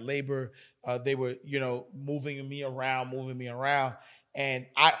benefits of that labor, they were, moving me around. And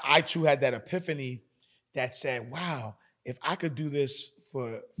I too had that epiphany that said, wow, if I could do this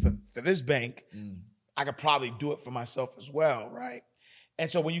for this bank, I could probably do it for myself as well, right?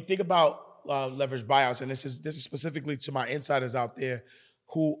 And so when you think about leverage buyouts, and this is specifically to my insiders out there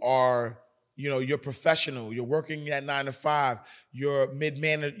who are, you're professional, you're working at 9 to 5, you're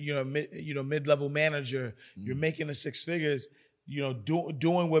mid-level manager, you're making the 6 figures,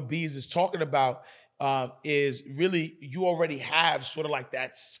 doing what Bees is talking about is really, you already have sort of like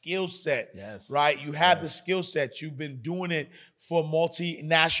that skill set, right? You have the skill set. You've been doing it for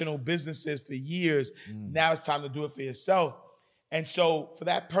multinational businesses for years. Now it's time to do it for yourself. And so for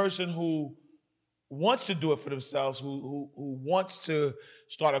that person who wants to do it for themselves, who wants to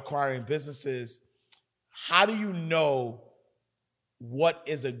start acquiring businesses, how do you know what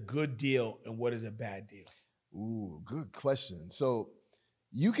is a good deal and what is a bad deal? Ooh, good question. So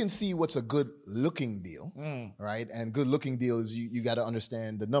you can see what's a good looking deal, right? And good looking deal is you got to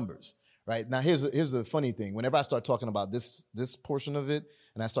understand the numbers, right? Now here's the funny thing. Whenever I start talking about this portion of it,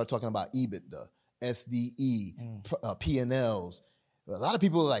 and I start talking about EBITDA, SDE, P&Ls, a lot of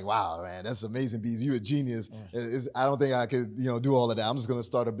people are like, wow, man, that's amazing, Bees. You're a genius. I don't think I could, do all of that. I'm just going to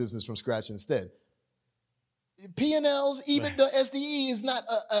start a business from scratch instead. P&Ls, EBITDA, SDE is not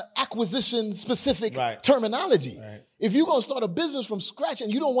a acquisition-specific terminology. Right. If you're going to start a business from scratch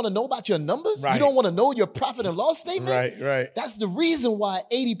and you don't want to know about your numbers, you don't want to know your profit and loss statement, that's the reason why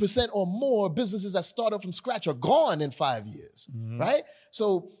 80% or more businesses that start up from scratch are gone in 5 years, right?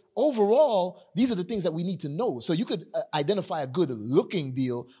 So overall, these are the things that we need to know. So you could identify a good looking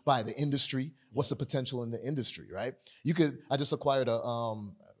deal by the industry. What's the potential in the industry, right? I just acquired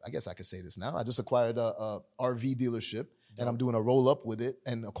I guess I could say this now. I just acquired a RV dealership, and I'm doing a roll-up with it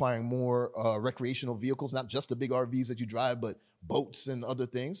and acquiring more recreational vehicles, not just the big RVs that you drive, but boats and other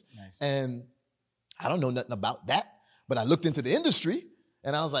things. Nice. And I don't know nothing about that, but I looked into the industry,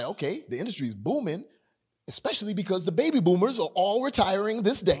 and I was like, okay, the industry is booming, especially because the baby boomers are all retiring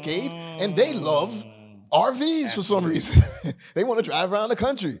this decade, and they love RVs for some reason. They want to drive around the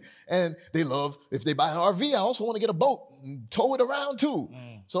country. And they love, if they buy an RV, I also want to get a boat and tow it around too.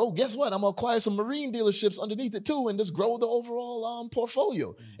 So guess what? I'm going to acquire some marine dealerships underneath it too and just grow the overall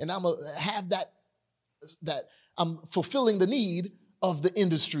portfolio. And I'm going to have that I'm fulfilling the need of the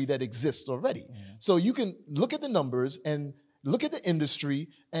industry that exists already. So you can look at the numbers and look at the industry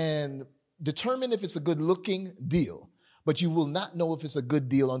and determine if it's a good looking deal. But you will not know if it's a good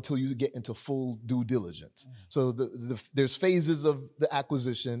deal until you get into full due diligence. So there's phases of the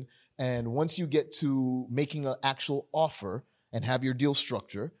acquisition. And once you get to making an actual offer and have your deal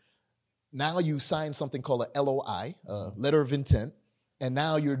structure, now you sign something called a LOI, a letter of intent. And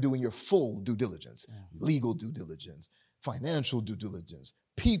now you're doing your full due diligence, legal due diligence, financial due diligence,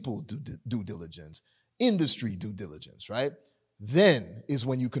 people due diligence, industry due diligence, right? Then is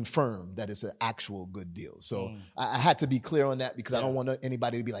when you confirm that it's an actual good deal. So I had to be clear on that because I don't want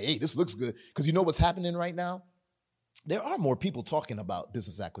anybody to be like, hey, this looks good. Because you know what's happening right now? There are more people talking about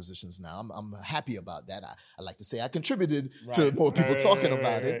business acquisitions now. I'm happy about that. I like to say I contributed to more people talking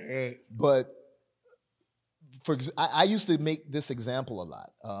about it. But I used to make this example a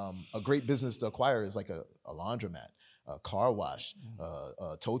lot. A great business to acquire is like a laundromat, a car wash,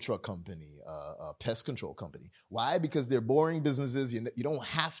 a tow truck company, a pest control company. Why? Because they're boring businesses. You don't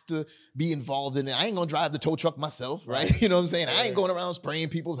have to be involved in it. I ain't going to drive the tow truck myself, right? You know what I'm saying? I ain't going around spraying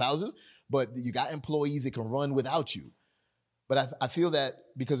people's houses, but you got employees that can run without you. But I feel that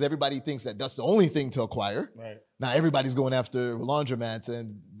because everybody thinks that that's the only thing to acquire. Right. Now everybody's going after laundromats,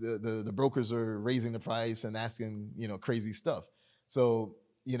 and the brokers are raising the price and asking, crazy stuff. So,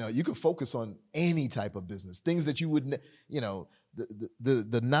 you could focus on any type of business, things that you would,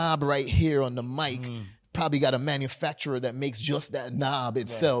 the knob right here on the mic probably got a manufacturer that makes just that knob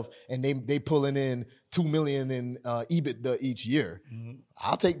itself, and they pulling in $2 million in EBITDA each year.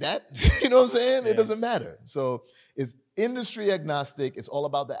 I'll take that. You know what I'm saying? It doesn't matter. So it's industry agnostic. It's all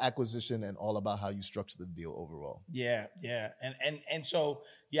about the acquisition and all about how you structure the deal overall. Yeah. And so,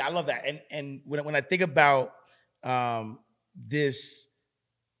 I love that. And when I think about this,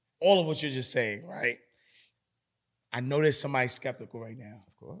 all of what you're just saying, right? I know there's somebody skeptical right now.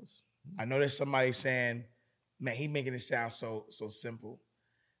 Of course. I know there's somebody saying, man, he making it sound so simple.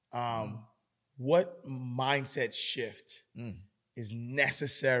 What mindset shift is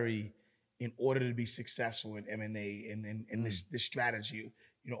necessary in order to be successful in M&A and this strategy,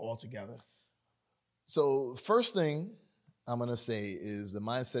 altogether? So first thing I'm going to say is the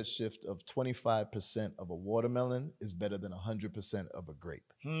mindset shift of 25% of a watermelon is better than 100% of a grape.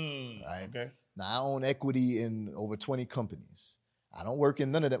 Right? Okay. Now, I own equity in over 20 companies. I don't work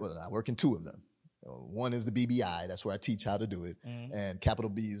in none of them. Well, I work in 2 of them. One is the BBI. That's where I teach how to do it. And Capital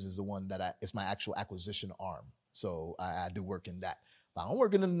B's is the one that it's my actual acquisition arm. So I do work in that. But I don't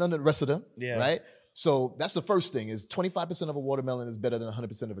work in none of the rest of them, right? So that's the first thing is 25% of a watermelon is better than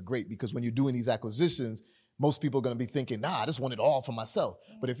 100% of a grape, because when you're doing these acquisitions, most people are going to be thinking, I just want it all for myself.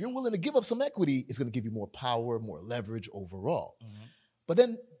 But if you're willing to give up some equity, it's going to give you more power, more leverage overall. But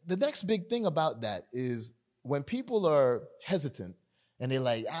then the next big thing about that is when people are hesitant and they're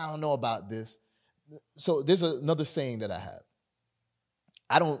like, I don't know about this. So there's another saying that I have.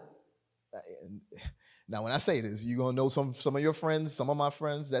 Now, when I say this, you're going to know some of your friends, some of my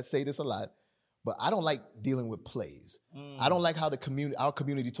friends that say this a lot, but I don't like dealing with plays. I don't like how our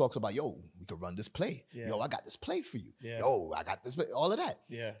community talks about, yo, we could run this play. Yo, I got this play for you. Yo, I got this play, all of that.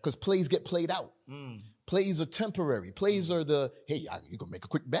 Because plays get played out. Plays are temporary. Plays are you can make a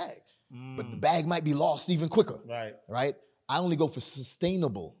quick bag, but the bag might be lost even quicker. Right? I only go for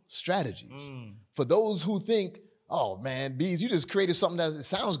sustainable strategies. For those who think, oh man, Bees, you just created something that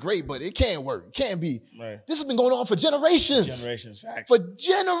sounds great, but it can't work. It can't be. This has been going on for generations. Facts. For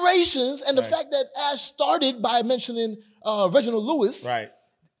generations. And the fact that Ash started by mentioning Reginald Lewis.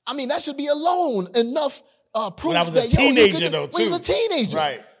 I mean, that should be alone enough proof when I was a teenager, though, too. When he was a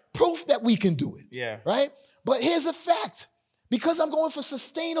teenager. Proof that we can do it. Right? But here's a fact. Because I'm going for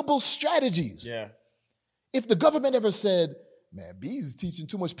sustainable strategies. If the government ever said, man, Bees is teaching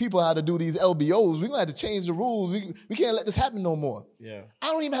too much people how to do these LBOs, we're going to have to change the rules. We can't let this happen no more. I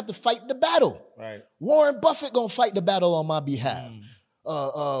don't even have to fight the battle. Warren Buffett going to fight the battle on my behalf.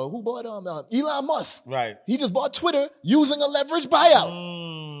 Who bought Elon Musk? He just bought Twitter using a leverage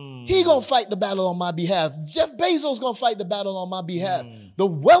buyout. He going to fight the battle on my behalf. Jeff Bezos going to fight the battle on my behalf. The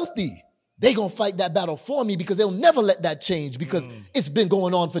wealthy, they going to fight that battle for me because they'll never let that change because it's been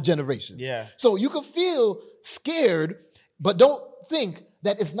going on for generations. So you can feel scared, but don't think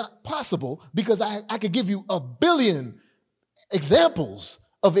that it's not possible, because I could give you 1 billion examples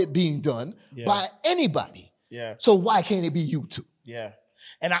of it being done by anybody. So why can't it be you too?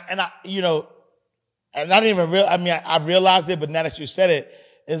 And I and I didn't even realize, I realized it, but now that you said it,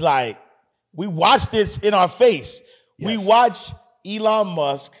 it's like, we watched this in our face. Yes. We watched Elon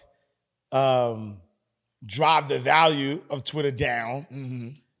Musk drive the value of Twitter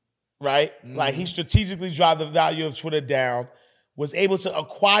down, right? Like, he strategically drive the value of Twitter down, was able to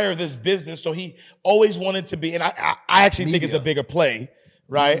acquire this business. So he always wanted to be, and I actually think it's a bigger play,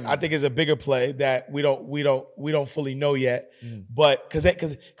 right? I think it's a bigger play that we don't fully know yet. But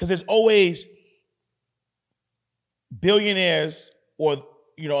because there's always billionaires, or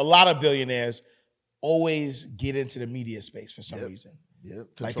a lot of billionaires always get into the media space for some reason.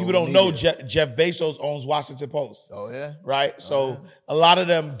 Like, people don't know Jeff Bezos owns Washington Post. Oh yeah, right. So a lot of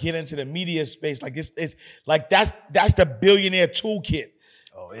them get into the media space. Like, it's like that's the billionaire toolkit.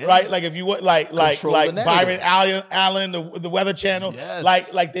 Oh yeah, right. Like, if you want, like Byron Allen, the Weather Channel.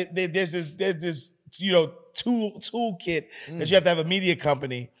 Yes. Like there's this toolkit that you have to have a media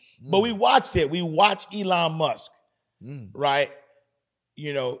company. But we watched it. We watched Elon Musk, right?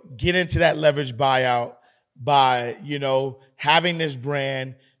 Get into that leverage buyout by, having this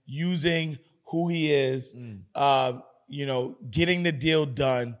brand, using who he is, getting the deal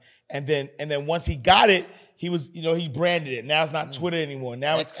done. And then once he got it, he was, he branded it. Now it's not Twitter anymore.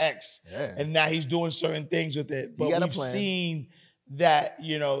 Now it's X. Yeah. And now he's doing certain things with it. But we've seen that,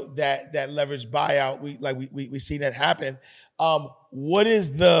 that leverage buyout. We see that happen. What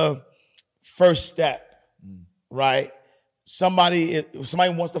is the first step, right? If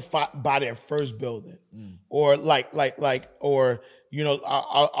somebody wants to buy their first building, or I'll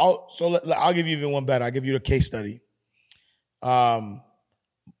give you even one better. I'll give you a case study. I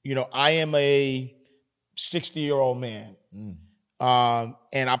am a 60-year-old man,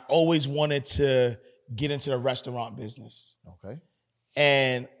 and I've always wanted to get into the restaurant business. Okay.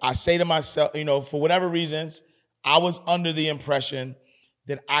 And I say to myself, for whatever reasons, I was under the impression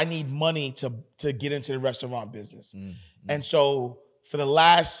that I need money to get into the restaurant business. And so for the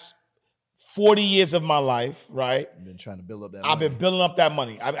last 40 years of my life, right? You've been trying to build up that money. I've been building up that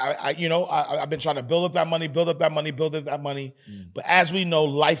money. I've been trying to build up that money. But as we know,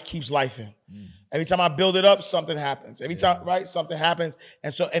 life keeps lifing. Every time I build it up, something happens. Every time, right? Something happens.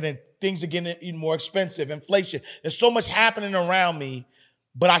 And then things are getting even more expensive. Inflation. There's so much happening around me,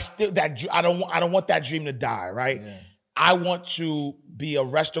 but I don't want that dream to die, right? Yeah. I want to be a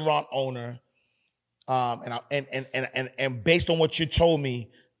restaurant owner. And based on what you told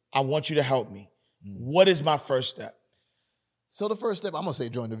me, I want you to help me. What is my first step? So the first step, I'm gonna say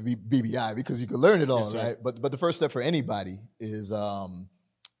join the BBI because you can learn it all, yes, right? But the first step for anybody is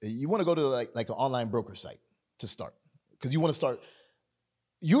you want to go to like an online broker site to start, because you want to start.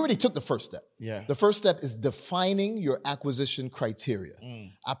 You already took the first step. Yeah. The first step is defining your acquisition criteria.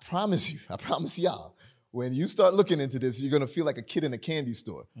 I promise y'all. When you start looking into this, you're going to feel like a kid in a candy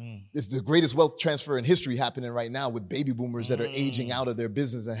store. It's the greatest wealth transfer in history happening right now with baby boomers that are aging out of their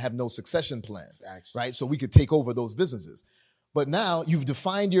business and have no succession plan, right? So we could take over those businesses. But now you've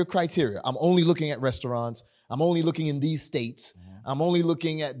defined your criteria. I'm only looking at restaurants. I'm only looking in these states. I'm only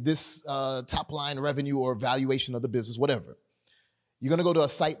looking at this top line revenue or valuation of the business, whatever. You're going to go to a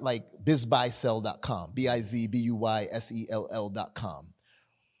site like bizbuysell.com, bizbuysell.com.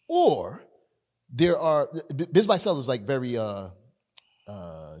 Or BizBuySell is like very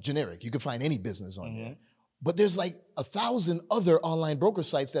generic. You can find any business on there. But there's like 1,000 other online broker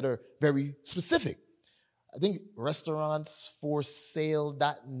sites that are very specific. I think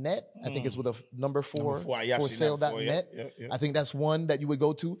restaurantsforsale.net. I think it's with a number 4, forsale.net. Yeah. I think that's one that you would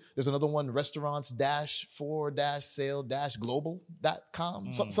go to. There's another one,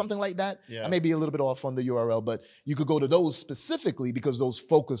 restaurants-for-sale-global.com, something like that. Yeah. I may be a little bit off on the URL, but you could go to those specifically because those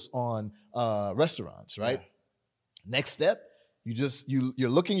focus on restaurants, right? Yeah. Next step, you're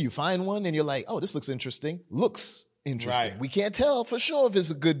looking, you find one, and you're like, oh, this looks interesting. Right. We can't tell for sure if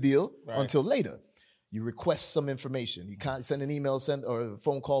it's a good deal until later. You request some information. You can't send an email, or a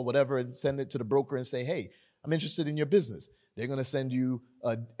phone call, whatever, and send it to the broker and say, hey, I'm interested in your business. They're going to send you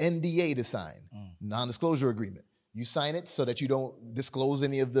an NDA to sign, non-disclosure agreement. You sign it so that you don't disclose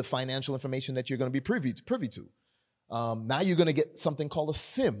any of the financial information that you're going to be privy to. Now you're going to get something called a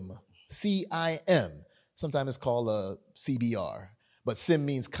CIM, C-I-M. Sometimes it's called a CBR. But CIM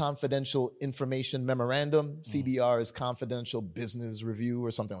means confidential information memorandum. CBR is confidential business review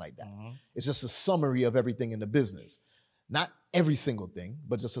or something like that. It's just a summary of everything in the business. Not every single thing,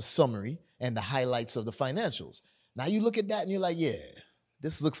 but just a summary and the highlights of the financials. Now you look at that and you're like, yeah,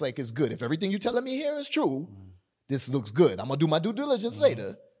 this looks like it's good. If everything you're telling me here is true, this looks good. I'm going to do my due diligence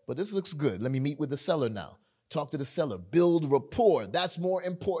later, but this looks good. Let me meet with the seller now. Talk to the seller, build rapport. That's more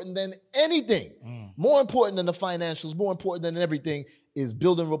important than anything. More important than the financials, more important than everything is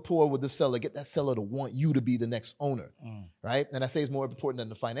building rapport with the seller, get that seller to want you to be the next owner, right? And I say it's more important than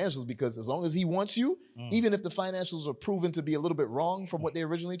the financials because as long as he wants you, even if the financials are proven to be a little bit wrong from what they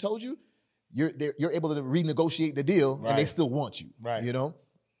originally told you, you're able to renegotiate the deal and they still want you, you know?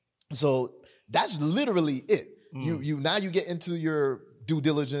 So that's literally it. Now you get into your due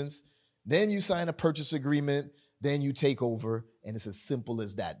diligence, then you sign a purchase agreement, then you take over, and it's as simple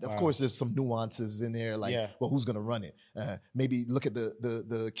as that. Of course, there's some nuances in there, like, well, who's going to run it? Maybe look at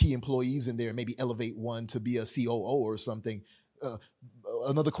the key employees in there, maybe elevate one to be a COO or something.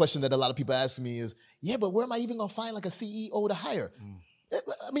 Another question that a lot of people ask me is, yeah, but where am I even going to find like a CEO to hire?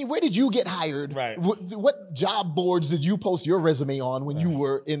 I mean, where did you get hired? Right. What job boards did you post your resume on when you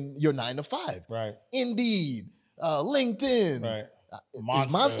were in your 9 to 5? Right. Indeed, LinkedIn. Right.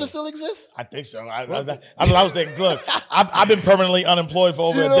 Does Monster still exist? I think so. That's what I was thinking. Look, I've been permanently unemployed for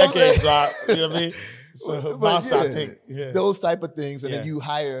over a decade, so you know what I mean? So Monster, I think. Yeah. Those type of things. And then you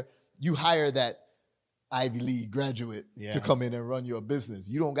hire that Ivy League graduate to come in and run your business.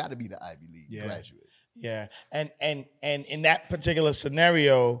 You don't got to be the Ivy League graduate. Yeah. And in that particular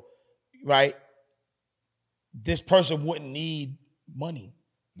scenario, right, this person wouldn't need money.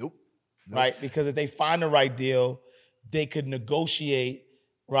 Nope. Right? Because if they find the right deal, they could negotiate,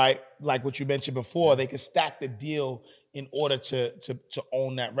 right? Like what you mentioned before, they could stack the deal in order to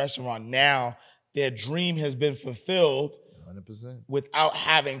own that restaurant. Now their dream has been fulfilled 100%. Without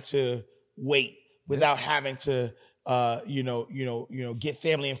having to wait, without having to get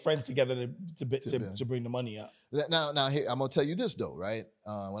family and friends together to bring the money up. Now here, I'm gonna tell you this though, right?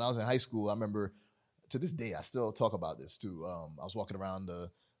 When I was in high school, I remember to this day I still talk about this too. I was walking around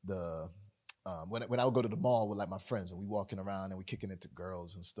when I would go to the mall with like my friends and we walking around and we kicking it to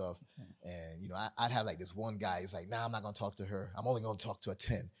girls and stuff. And, I'd have like this one guy, he's like, nah, I'm not going to talk to her. I'm only going to talk to a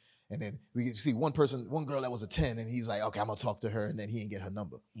 10. And then we see one girl that was a 10 and he's like, okay, I'm going to talk to her. And then he didn't get her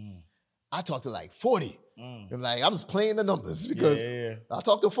number. I talked to like 40. And like, I'm just playing the numbers because I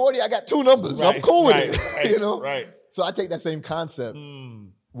talked to 40. I got 2 numbers. Right, I'm cool with it. Right. So I take that same concept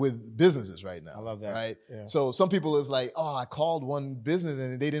with businesses right now. I love that. Right. Yeah. So some people is like, oh, I called one business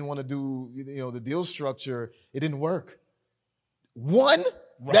and they didn't want to do, the deal structure. It didn't work. One,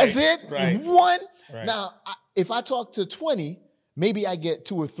 that's it. Right. One. Right. Now, if I talk to 20, maybe I get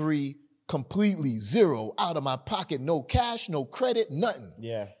 2 or 3 completely zero out of my pocket, no cash, no credit, nothing.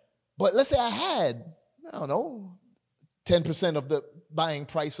 Yeah. But let's say I had, 10% of the buying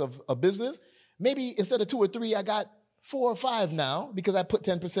price of a business. Maybe instead of 2 or 3, I got 4 or 5 now because I put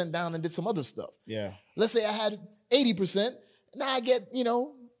 10% down and did some other stuff. Yeah. Let's say I had 80%. Now I get,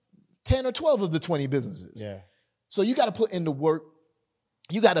 10 or 12 of the 20 businesses. Yeah. So you got to put in the work.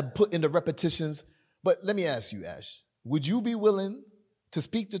 You got to put in the repetitions. But let me ask you, Ash, would you be willing to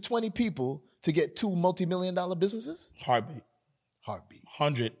speak to 20 people to get 2 multi-million-dollar businesses? Heartbeat.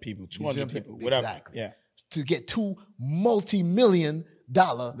 100 people, 200 people, whatever. Exactly. Yeah. To get 2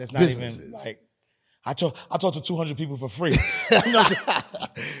 multi-million-dollar That's not businesses. even like, I talk to 200 people for free.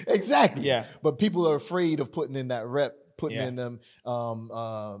 Exactly. Yeah. But people are afraid of putting in that rep, putting in them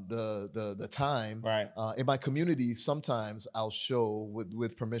the time. Right. In my community, sometimes I'll show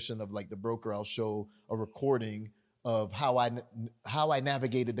with permission of like the broker, I'll show a recording of how I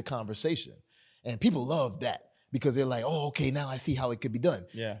navigated the conversation, and people love that because they're like, oh, okay, now I see how it could be done.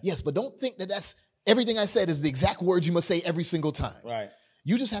 Yeah. Yes, but don't think that that's everything I said is the exact words you must say every single time. Right.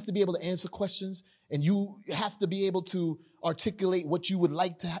 You just have to be able to answer questions, and you have to be able to articulate what you would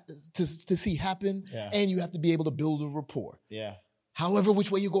like to see happen, and you have to be able to build a rapport. Yeah. However,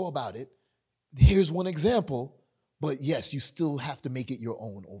 which way you go about it, here's one example, but yes, you still have to make it your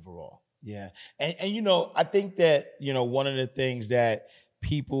own overall. Yeah. And I think that, one of the things that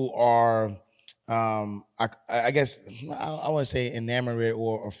people are, I guess, I want to say enamored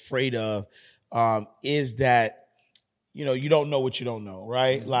or afraid of, is that, you don't know what you don't know,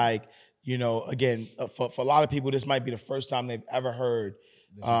 right? Mm-hmm. Like, again, for a lot of people, this might be the first time they've ever heard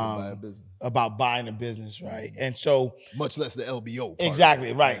about buying a business, right? Mm-hmm. And so, much less the LBO part.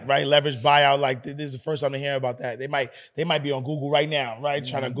 Exactly, right. Leverage buyout, like this is the first time they hear about that. They might be on Google right now, right?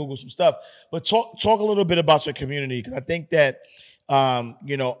 Mm-hmm. Trying to Google some stuff. But talk a little bit about your community, because I think that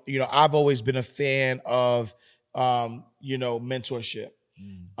I've always been a fan of mentorship.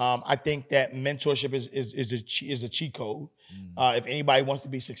 I think that mentorship is a cheat code. If anybody wants to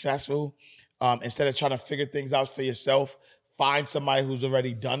be successful, instead of trying to figure things out for yourself, find somebody who's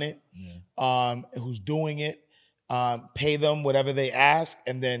already done it, who's doing it, pay them whatever they ask,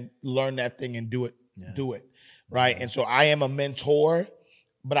 and then learn that thing and do it. Do it, right? And so I am a mentor,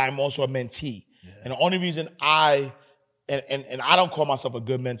 but I'm also a mentee. And the only reason I don't call myself a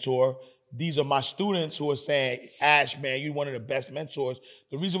good mentor these are my students who are saying, Ash, man, you're one of the best mentors.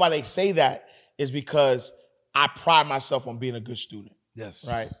 The reason why they say that is because I pride myself on being a good student. Yes.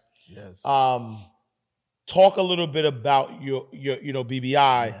 Right? Yes. Talk a little bit about your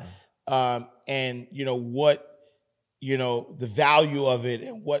BBI and, what, the value of it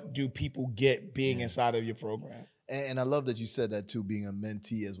and what do people get being inside of your program. And I love that you said that too, being a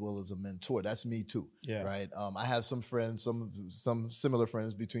mentee as well as a mentor. That's me too, right? I have some friends, some similar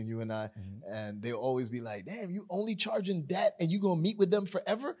friends between you and I, and they'll always be like, damn, you only charging that and you gonna meet with them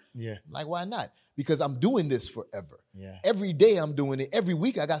forever? Yeah. Like, why not? Because I'm doing this forever. Yeah. Every day I'm doing it. Every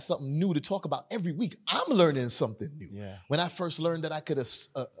week I got something new to talk about. Every week I'm learning something new. Yeah. When I first learned that I could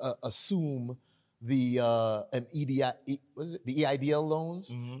assume the EIDL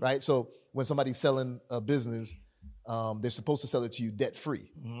loans, right? So when somebody's selling a business, they're supposed to sell it to you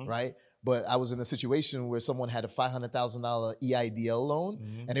debt-free, right? But I was in a situation where someone had a $500,000 EIDL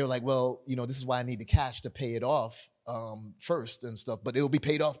loan, and they were like, well, this is why I need the cash to pay it off first and stuff, but it will be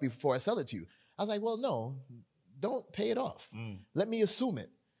paid off before I sell it to you. I was like, well, no, don't pay it off. Let me assume it.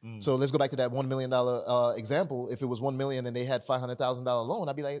 So let's go back to that $1 million example. If it was $1 million and they had $500,000 loan,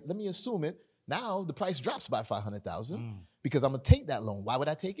 I'd be like, let me assume it. Now the price drops by $500,000 because I'm gonna take that loan. Why would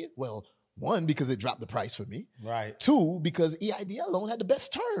I take it? Well, one, because it dropped the price for me. Right. Two, because EIDL loan had the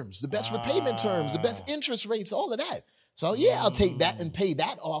best terms, the best repayment terms, the best interest rates, all of that. So yeah, I'll take that and pay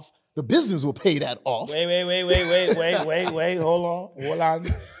that off. The business will pay that off. Wait. Hold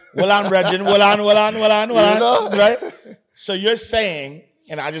on, Regin. Hold on. Right? So you're saying,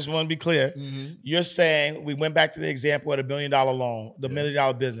 and I just want to be clear, you're saying, we went back to the example of the $1 million loan, the $1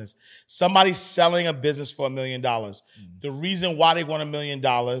 million business. Somebody's selling a business for $1 million. The reason why they want $1 million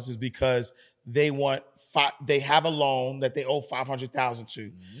is because they have a loan that they owe $500,000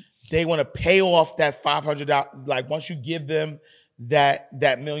 to. They want to pay off that $500,000. Like once you give them that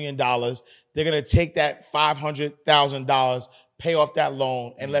 $1 million, they're going to take that $500,000, pay off that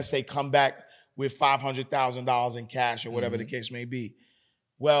loan, and let's say come back with $500,000 in cash or whatever the case may be.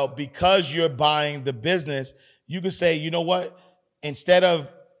 Well, because you're buying the business, you could say, you know what? Instead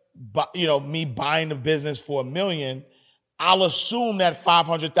of me buying the business for $1 million, I'll assume that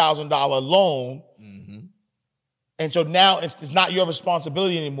 $500,000 loan. And so now it's not your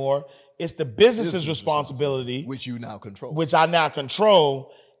responsibility anymore. It's the business's responsibility. Which you now control. Which I now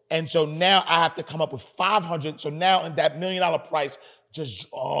control. And so now I have to come up with 500. So now in that $1 million price, just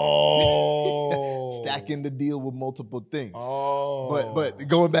stacking the deal with multiple things. But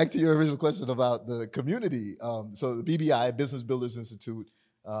going back to your original question about the community, so the BBI, Business Builders Institute,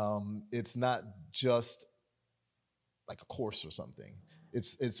 it's not just like a course or something.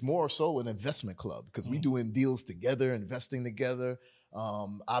 It's more so an investment club because we doing deals together, investing together.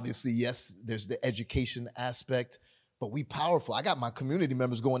 Obviously, yes, there's the education aspect, but we powerful. I got my community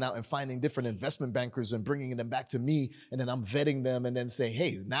members going out and finding different investment bankers and bringing them back to me, and then I'm vetting them and then saying,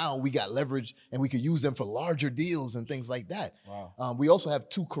 hey, now we got leverage and we could use them for larger deals and things like that. Wow. We also have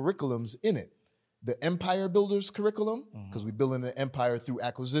 2 curriculums in it. The Empire Builders curriculum, because we're building an empire through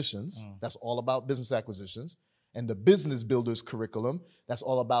acquisitions. That's all about business acquisitions. And the Business Builders curriculum, that's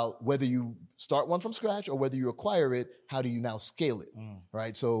all about whether you start one from scratch or whether you acquire it, how do you now scale it,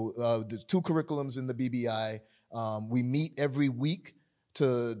 right? So the 2 curriculums in the BBI. We meet every week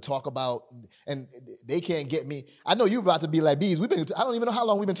to talk about, and they can't get me. I know you're about to be like, Bees, I don't even know how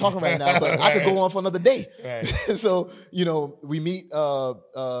long we've been talking right now, but I could go on for another day. Right. So, we meet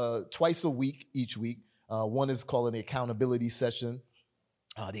twice a week, each week. One is called an accountability session.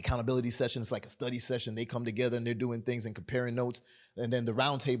 The accountability session is like a study session. They come together and they're doing things and comparing notes. And then the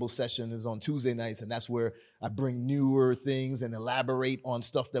roundtable session is on Tuesday nights, and that's where I bring newer things and elaborate on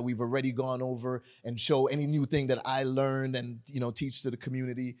stuff that we've already gone over and show any new thing that I learned and teach to the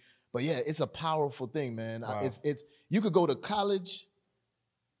community. But yeah, it's a powerful thing, man. Wow. It's you could go to college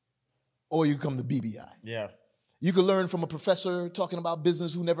or you come to BBI. Yeah, you could learn from a professor talking about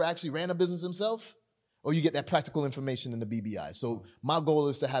business who never actually ran a business himself. Or you get that practical information in the BBI. So my goal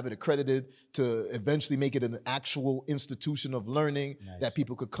is to have it accredited to eventually make it an actual institution of learning that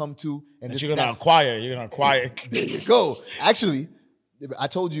people could come to. And you're going to acquire. There you go. Actually, I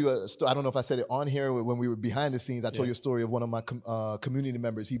told you, I don't know if I said it on here when we were behind the scenes. I told you a story of one of my community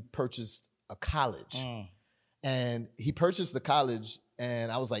members. He purchased a college. And he purchased the college,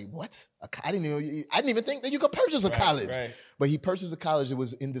 and I was like, what? I didn't even think that you could purchase a college. Right. But he purchased a college. It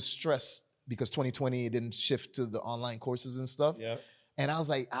was in distress because 2020, it didn't shift to the online courses and stuff. Yeah. And I was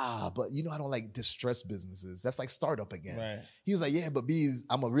like, but I don't like distressed businesses. That's like startup again. Right. He was like, yeah, but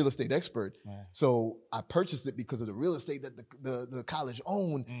I'm a real estate expert. Right. So I purchased it because of the real estate that the college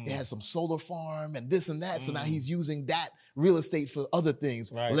owned. It had some solar farm and this and that. So now he's using that real estate for other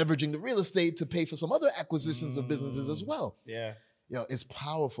things, leveraging the real estate to pay for some other acquisitions of businesses as well. Yeah. It's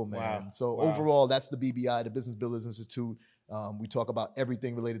powerful, man. Wow. So overall, that's the BBI, the Business Builders Institute. We talk about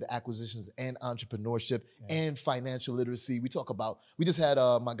everything related to acquisitions and entrepreneurship and financial literacy. We just had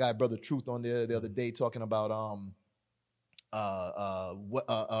my guy, Brother Truth, on there the other day talking about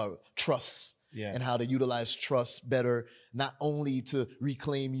trusts and how to utilize trust better, not only to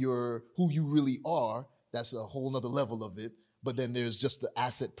reclaim who you really are, that's a whole nother level of it, but then there's just the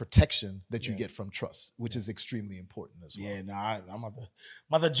asset protection that you get from trust, which is extremely important as well. Yeah, I'm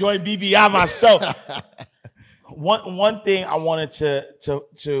about to join BBI myself. One thing I wanted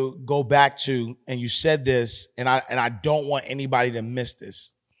to go back to, and you said this, and I don't want anybody to miss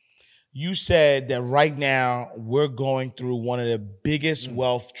this. You said that right now we're going through one of the biggest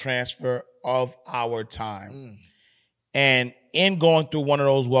wealth transfer of our time. And in going through one of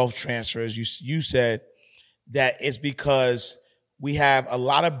those wealth transfers, you said that it's because we have a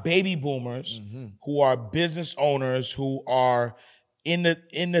lot of baby boomers who are business owners who are in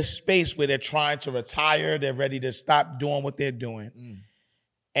the space where they're trying to retire, they're ready to stop doing what they're doing.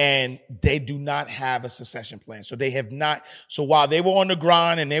 And they do not have a succession plan. So they have not. So while they were on the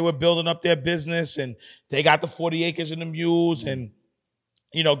grind and they were building up their business and they got the 40 acres and the mules and,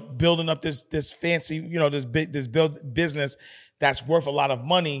 building up this fancy, this business that's worth a lot of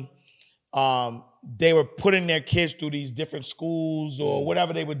money, they were putting their kids through these different schools or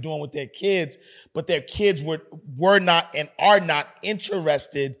whatever they were doing with their kids, but their kids were not and are not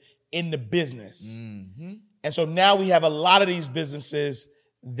interested in the business. And so now we have a lot of these businesses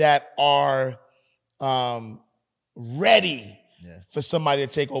that are ready for somebody to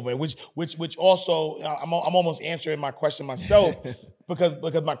take over, which also I'm almost answering my question myself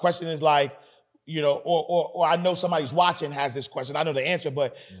because my question is like, or I know somebody's watching has this question. I know the answer,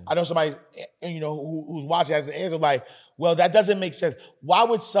 but I know somebody, who's watching has the answer. Like, well, that doesn't make sense. Why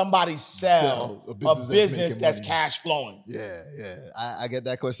would somebody sell a business that's cash flowing? Yeah. I get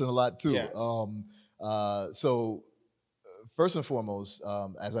that question a lot too. So first and foremost,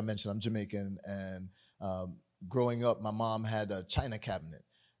 as I mentioned, I'm Jamaican, and growing up, my mom had a china cabinet.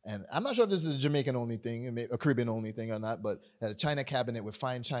 And I'm not sure if this is a Jamaican-only thing, a Caribbean-only thing or not, but had a china cabinet with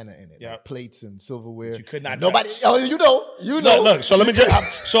fine china in it, like plates and silverware. You could not. Nobody. Touch. Oh, you know. Look. So let me just.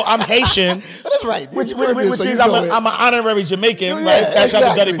 So I'm Haitian. That's right. Which means I'm an honorary Jamaican, right? That's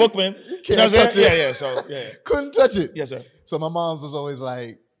how the Duddy Bookman. You know what I'm saying? Yeah. So couldn't touch it. Yes, sir. So my mom's was always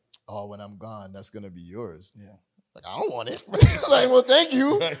like, "Oh, when I'm gone, that's gonna be yours." Yeah. Like, I don't want it. Like, well, thank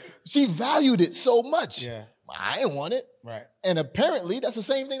you. Right. She valued it so much. Yeah. I didn't want it. Right. And apparently that's the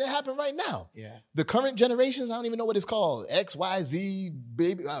same thing that happened right now. Yeah. The current generations, I don't even know what it's called. X, Y, Z,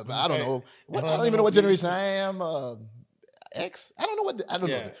 baby. I don't know. I don't even know what generation I am. X. I don't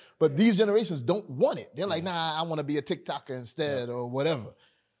know. But these generations don't want it. They're like, nah, I want to be a TikToker instead or whatever.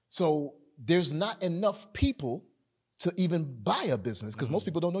 So there's not enough people to even buy a business because most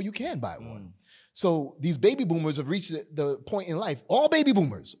people don't know you can buy one. So these baby boomers have reached the point in life. All baby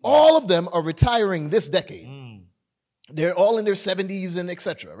boomers, all of them are retiring this decade. They're all in their 70s and et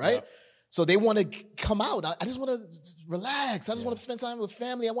cetera, right? Yep. So they want to come out. I just want to relax. I just want to spend time with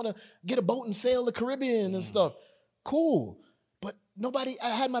family. I want to get a boat and sail the Caribbean and stuff. Cool. But I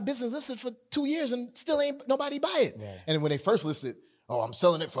had my business listed for 2 years and still ain't nobody buy it. Right. And when they first listed, I'm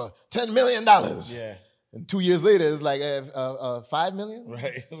selling it for $10 million. Yeah. And 2 years later, it's like 5 million,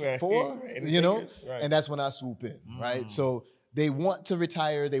 right? 4, right. And that's when I swoop in, right? So they want to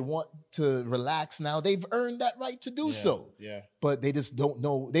retire, they want to relax now. They've earned that right to do so. Yeah. But they just don't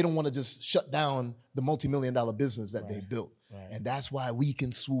know. They don't want to just shut down the multi-million-dollar business that they built. Right. And that's why we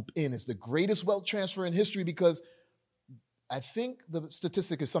can swoop in. It's the greatest wealth transfer in history because I think the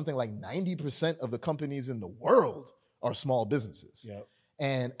statistic is something like 90% of the companies in the world are small businesses. Yep.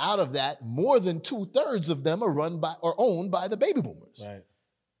 And out of that, more than 2/3 of them are run by or owned by the baby boomers. Right.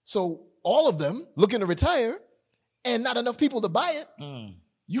 So all of them looking to retire and not enough people to buy it.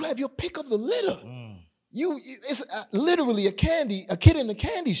 You have your pick of the litter. It's literally a kid in a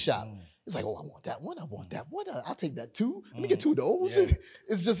candy shop. It's like, I want that one. I'll take that too. Let me get 2 of those. Yeah.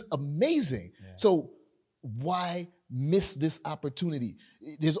 It's just amazing. Yeah. So why miss this opportunity?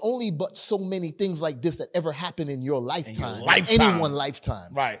 There's only but so many things like this that ever happen in your lifetime. Anyone's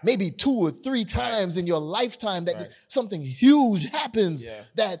lifetime. Right. Maybe 2 or 3 times in your lifetime that something huge happens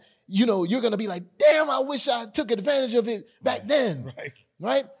that, you're going to be like, damn, I wish I took advantage of it back then.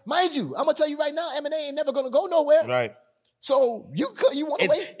 Right. Mind you, I'm going to tell you right now, M&A ain't never going to go nowhere. Right. So you want to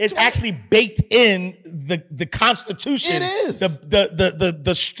wait? It's actually baked in the Constitution. It is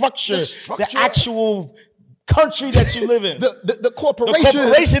the structure, the actual country that you live in, the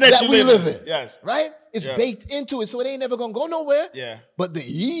corporation that we live in. Yes, right. It's baked into it, so it ain't never gonna go nowhere. Yeah. But the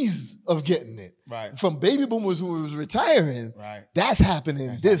ease of getting it, right, from baby boomers who was retiring, right, that's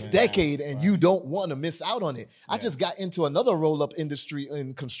happening this decade, and right, you don't want to miss out on it. Yeah. I just got into another roll-up industry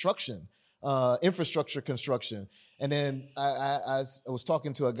in construction, infrastructure construction, and then I was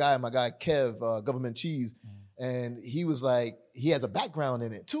talking to my guy Kev, Government Cheese, and he was like, he has a background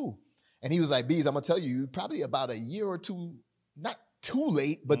in it too, and he was like, Bees, I'm gonna tell you, probably about a year or two, not too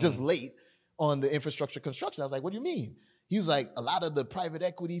late, but just late on the infrastructure construction. I was like, what do you mean? He was like, a lot of the private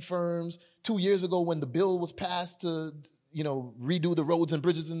equity firms 2 years ago when the bill was passed to, redo the roads and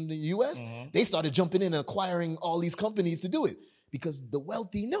bridges in the US, they started jumping in and acquiring all these companies to do it because the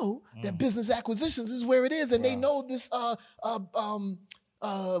wealthy know that business acquisitions is where it is, and they know this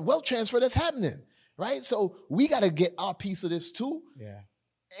wealth transfer that's happening, right? So we got to get our piece of this too. Yeah.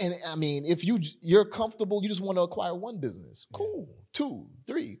 And I mean, if you're comfortable, you just want to acquire one business, cool. 2,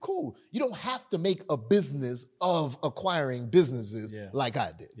 3, cool. You don't have to make a business of acquiring businesses like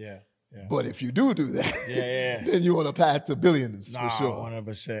I did. Yeah. Yeah. But if you do that, then you're on a path to billions for sure.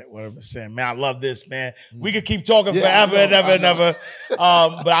 100%. Man, I love this, man. We could keep talking forever and ever.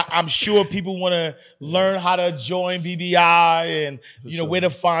 But I'm sure people want to learn how to join BBI and, where to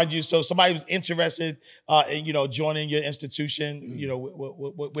find you. So somebody who's interested in, joining your institution,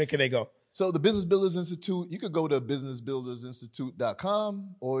 where can they go? So the Business Builders Institute, you could go to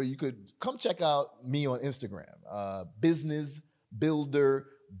businessbuildersinstitute.com, or you could come check out me on Instagram, Business Builder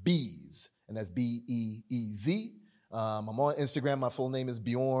Bees, and that's Beez. I'm on Instagram. My full name is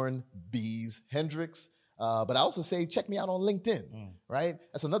Bjorn Bees Hendricks. But I also say check me out on LinkedIn, right?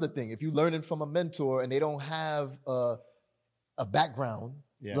 That's another thing. If you're learning from a mentor and they don't have a background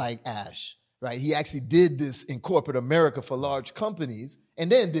like Ash, right? He actually did this in corporate America for large companies and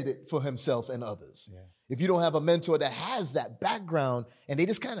then did it for himself and others. Yeah. If you don't have a mentor that has that background and they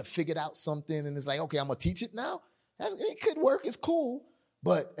just kind of figured out something and it's like, okay, I'm going to teach it now. It could work. It's cool.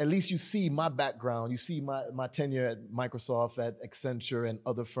 But at least you see my background. You see my tenure at Microsoft, at Accenture, and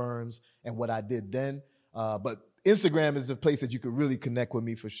other firms and what I did then. But Instagram is the place that you could really connect with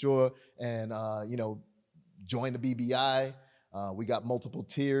me for sure. And, join the BBI. We got multiple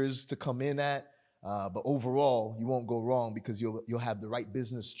tiers to come in at, but overall, you won't go wrong because you'll have the right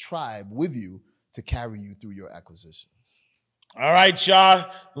business tribe with you to carry you through your acquisitions. All right, y'all.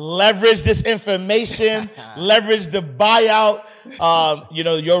 Leverage this information. Leverage the buyout.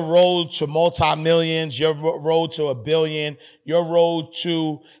 Your road to multi-millions, your road to $1 billion, your road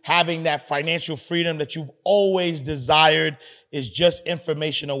to having that financial freedom that you've always desired is just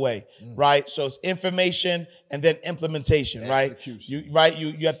information away, right? So it's information and then implementation, execution. right?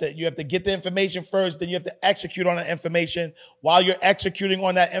 You have to get the information first, then you have to execute on the information. While you're executing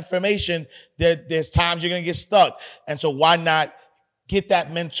on that information, there's times you're gonna get stuck. And so why not get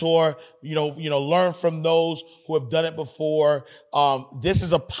that mentor, learn from those who have done it before. This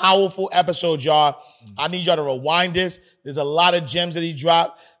is a powerful episode, y'all. I need y'all to rewind this. There's a lot of gems that he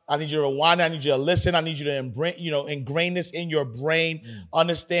dropped. I need you to rewind. I need you to listen. I need you to ingrain this in your brain.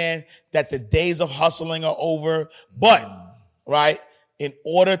 Understand that the days of hustling are over. But, right, in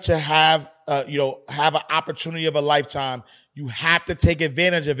order to have an opportunity of a lifetime, you have to take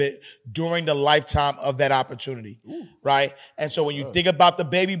advantage of it during the lifetime of that opportunity, right? And so when you think about the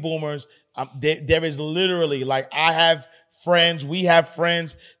baby boomers, there is literally, like, we have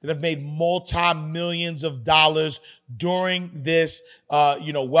friends that have made multi-millions of dollars during this,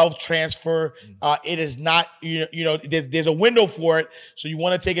 wealth transfer. It is not, there's a window for it. So you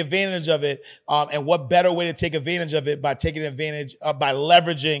want to take advantage of it. And what better way to take advantage of it by by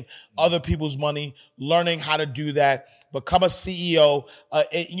leveraging other people's money, learning how to do that. Become a CEO,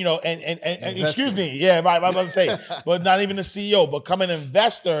 and excuse me. Yeah, right. I was about to say, but not even a CEO, become an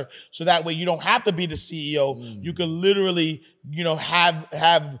investor. So that way you don't have to be the CEO. You can literally,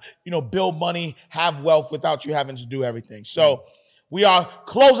 build money, have wealth without you having to do everything. So we are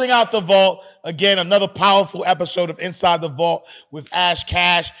closing out the vault. Again, another powerful episode of Inside the Vault with Ash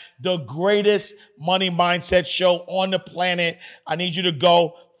Cash, the greatest money mindset show on the planet. I need you to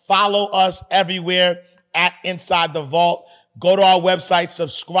go follow us everywhere at Inside the Vault. Go to our website,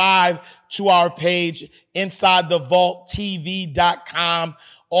 subscribe to our page, InsideTheVaultTV.com.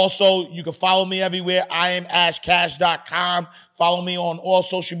 Also, you can follow me everywhere. IamAshCash.com. Follow me on all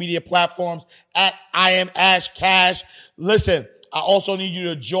social media platforms at IamAshCash. Listen, I also need you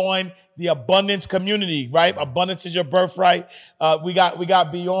to join the abundance community, right? Abundance is your birthright. We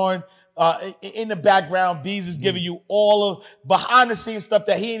got Bjorn in the background. Bees is giving you all of behind the scenes stuff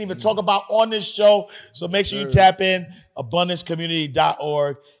that he didn't even talk about on this show. So make sure you tap in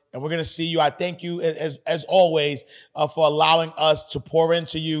abundancecommunity.org. And we're going to see you. I thank you, as always, for allowing us to pour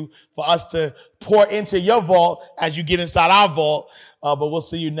into you, for us to pour into your vault as you get inside our vault. But we'll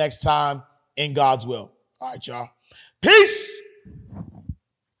see you next time in God's will. All right, y'all. Peace.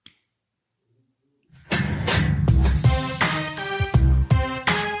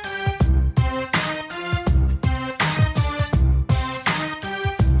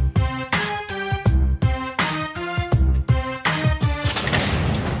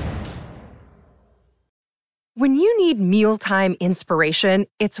 When you need mealtime inspiration,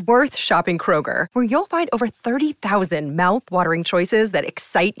 it's worth shopping Kroger, where you'll find over 30,000 mouth-watering choices that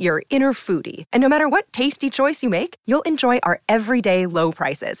excite your inner foodie. And no matter what tasty choice you make, you'll enjoy our everyday low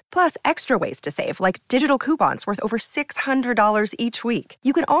prices, plus extra ways to save, like digital coupons worth over $600 each week.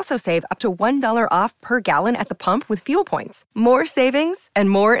 You can also save up to $1 off per gallon at the pump with fuel points. More savings and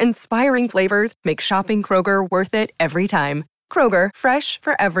more inspiring flavors make shopping Kroger worth it every time. Kroger, fresh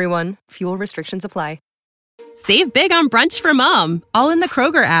for everyone. Fuel restrictions apply. Save big on brunch for mom, all in the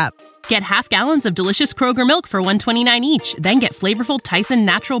Kroger app. Get half gallons of delicious Kroger milk for $1.29 each. Then get flavorful Tyson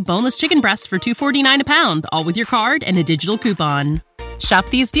natural boneless chicken breasts for $2.49 a pound, all with your card and a digital coupon. Shop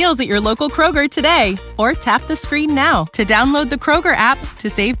these deals at your local Kroger today, or tap the screen now to download the Kroger app to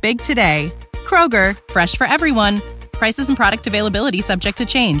save big today. Kroger, fresh for everyone. Prices and product availability subject to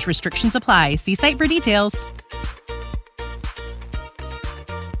change. Restrictions apply. See site for details.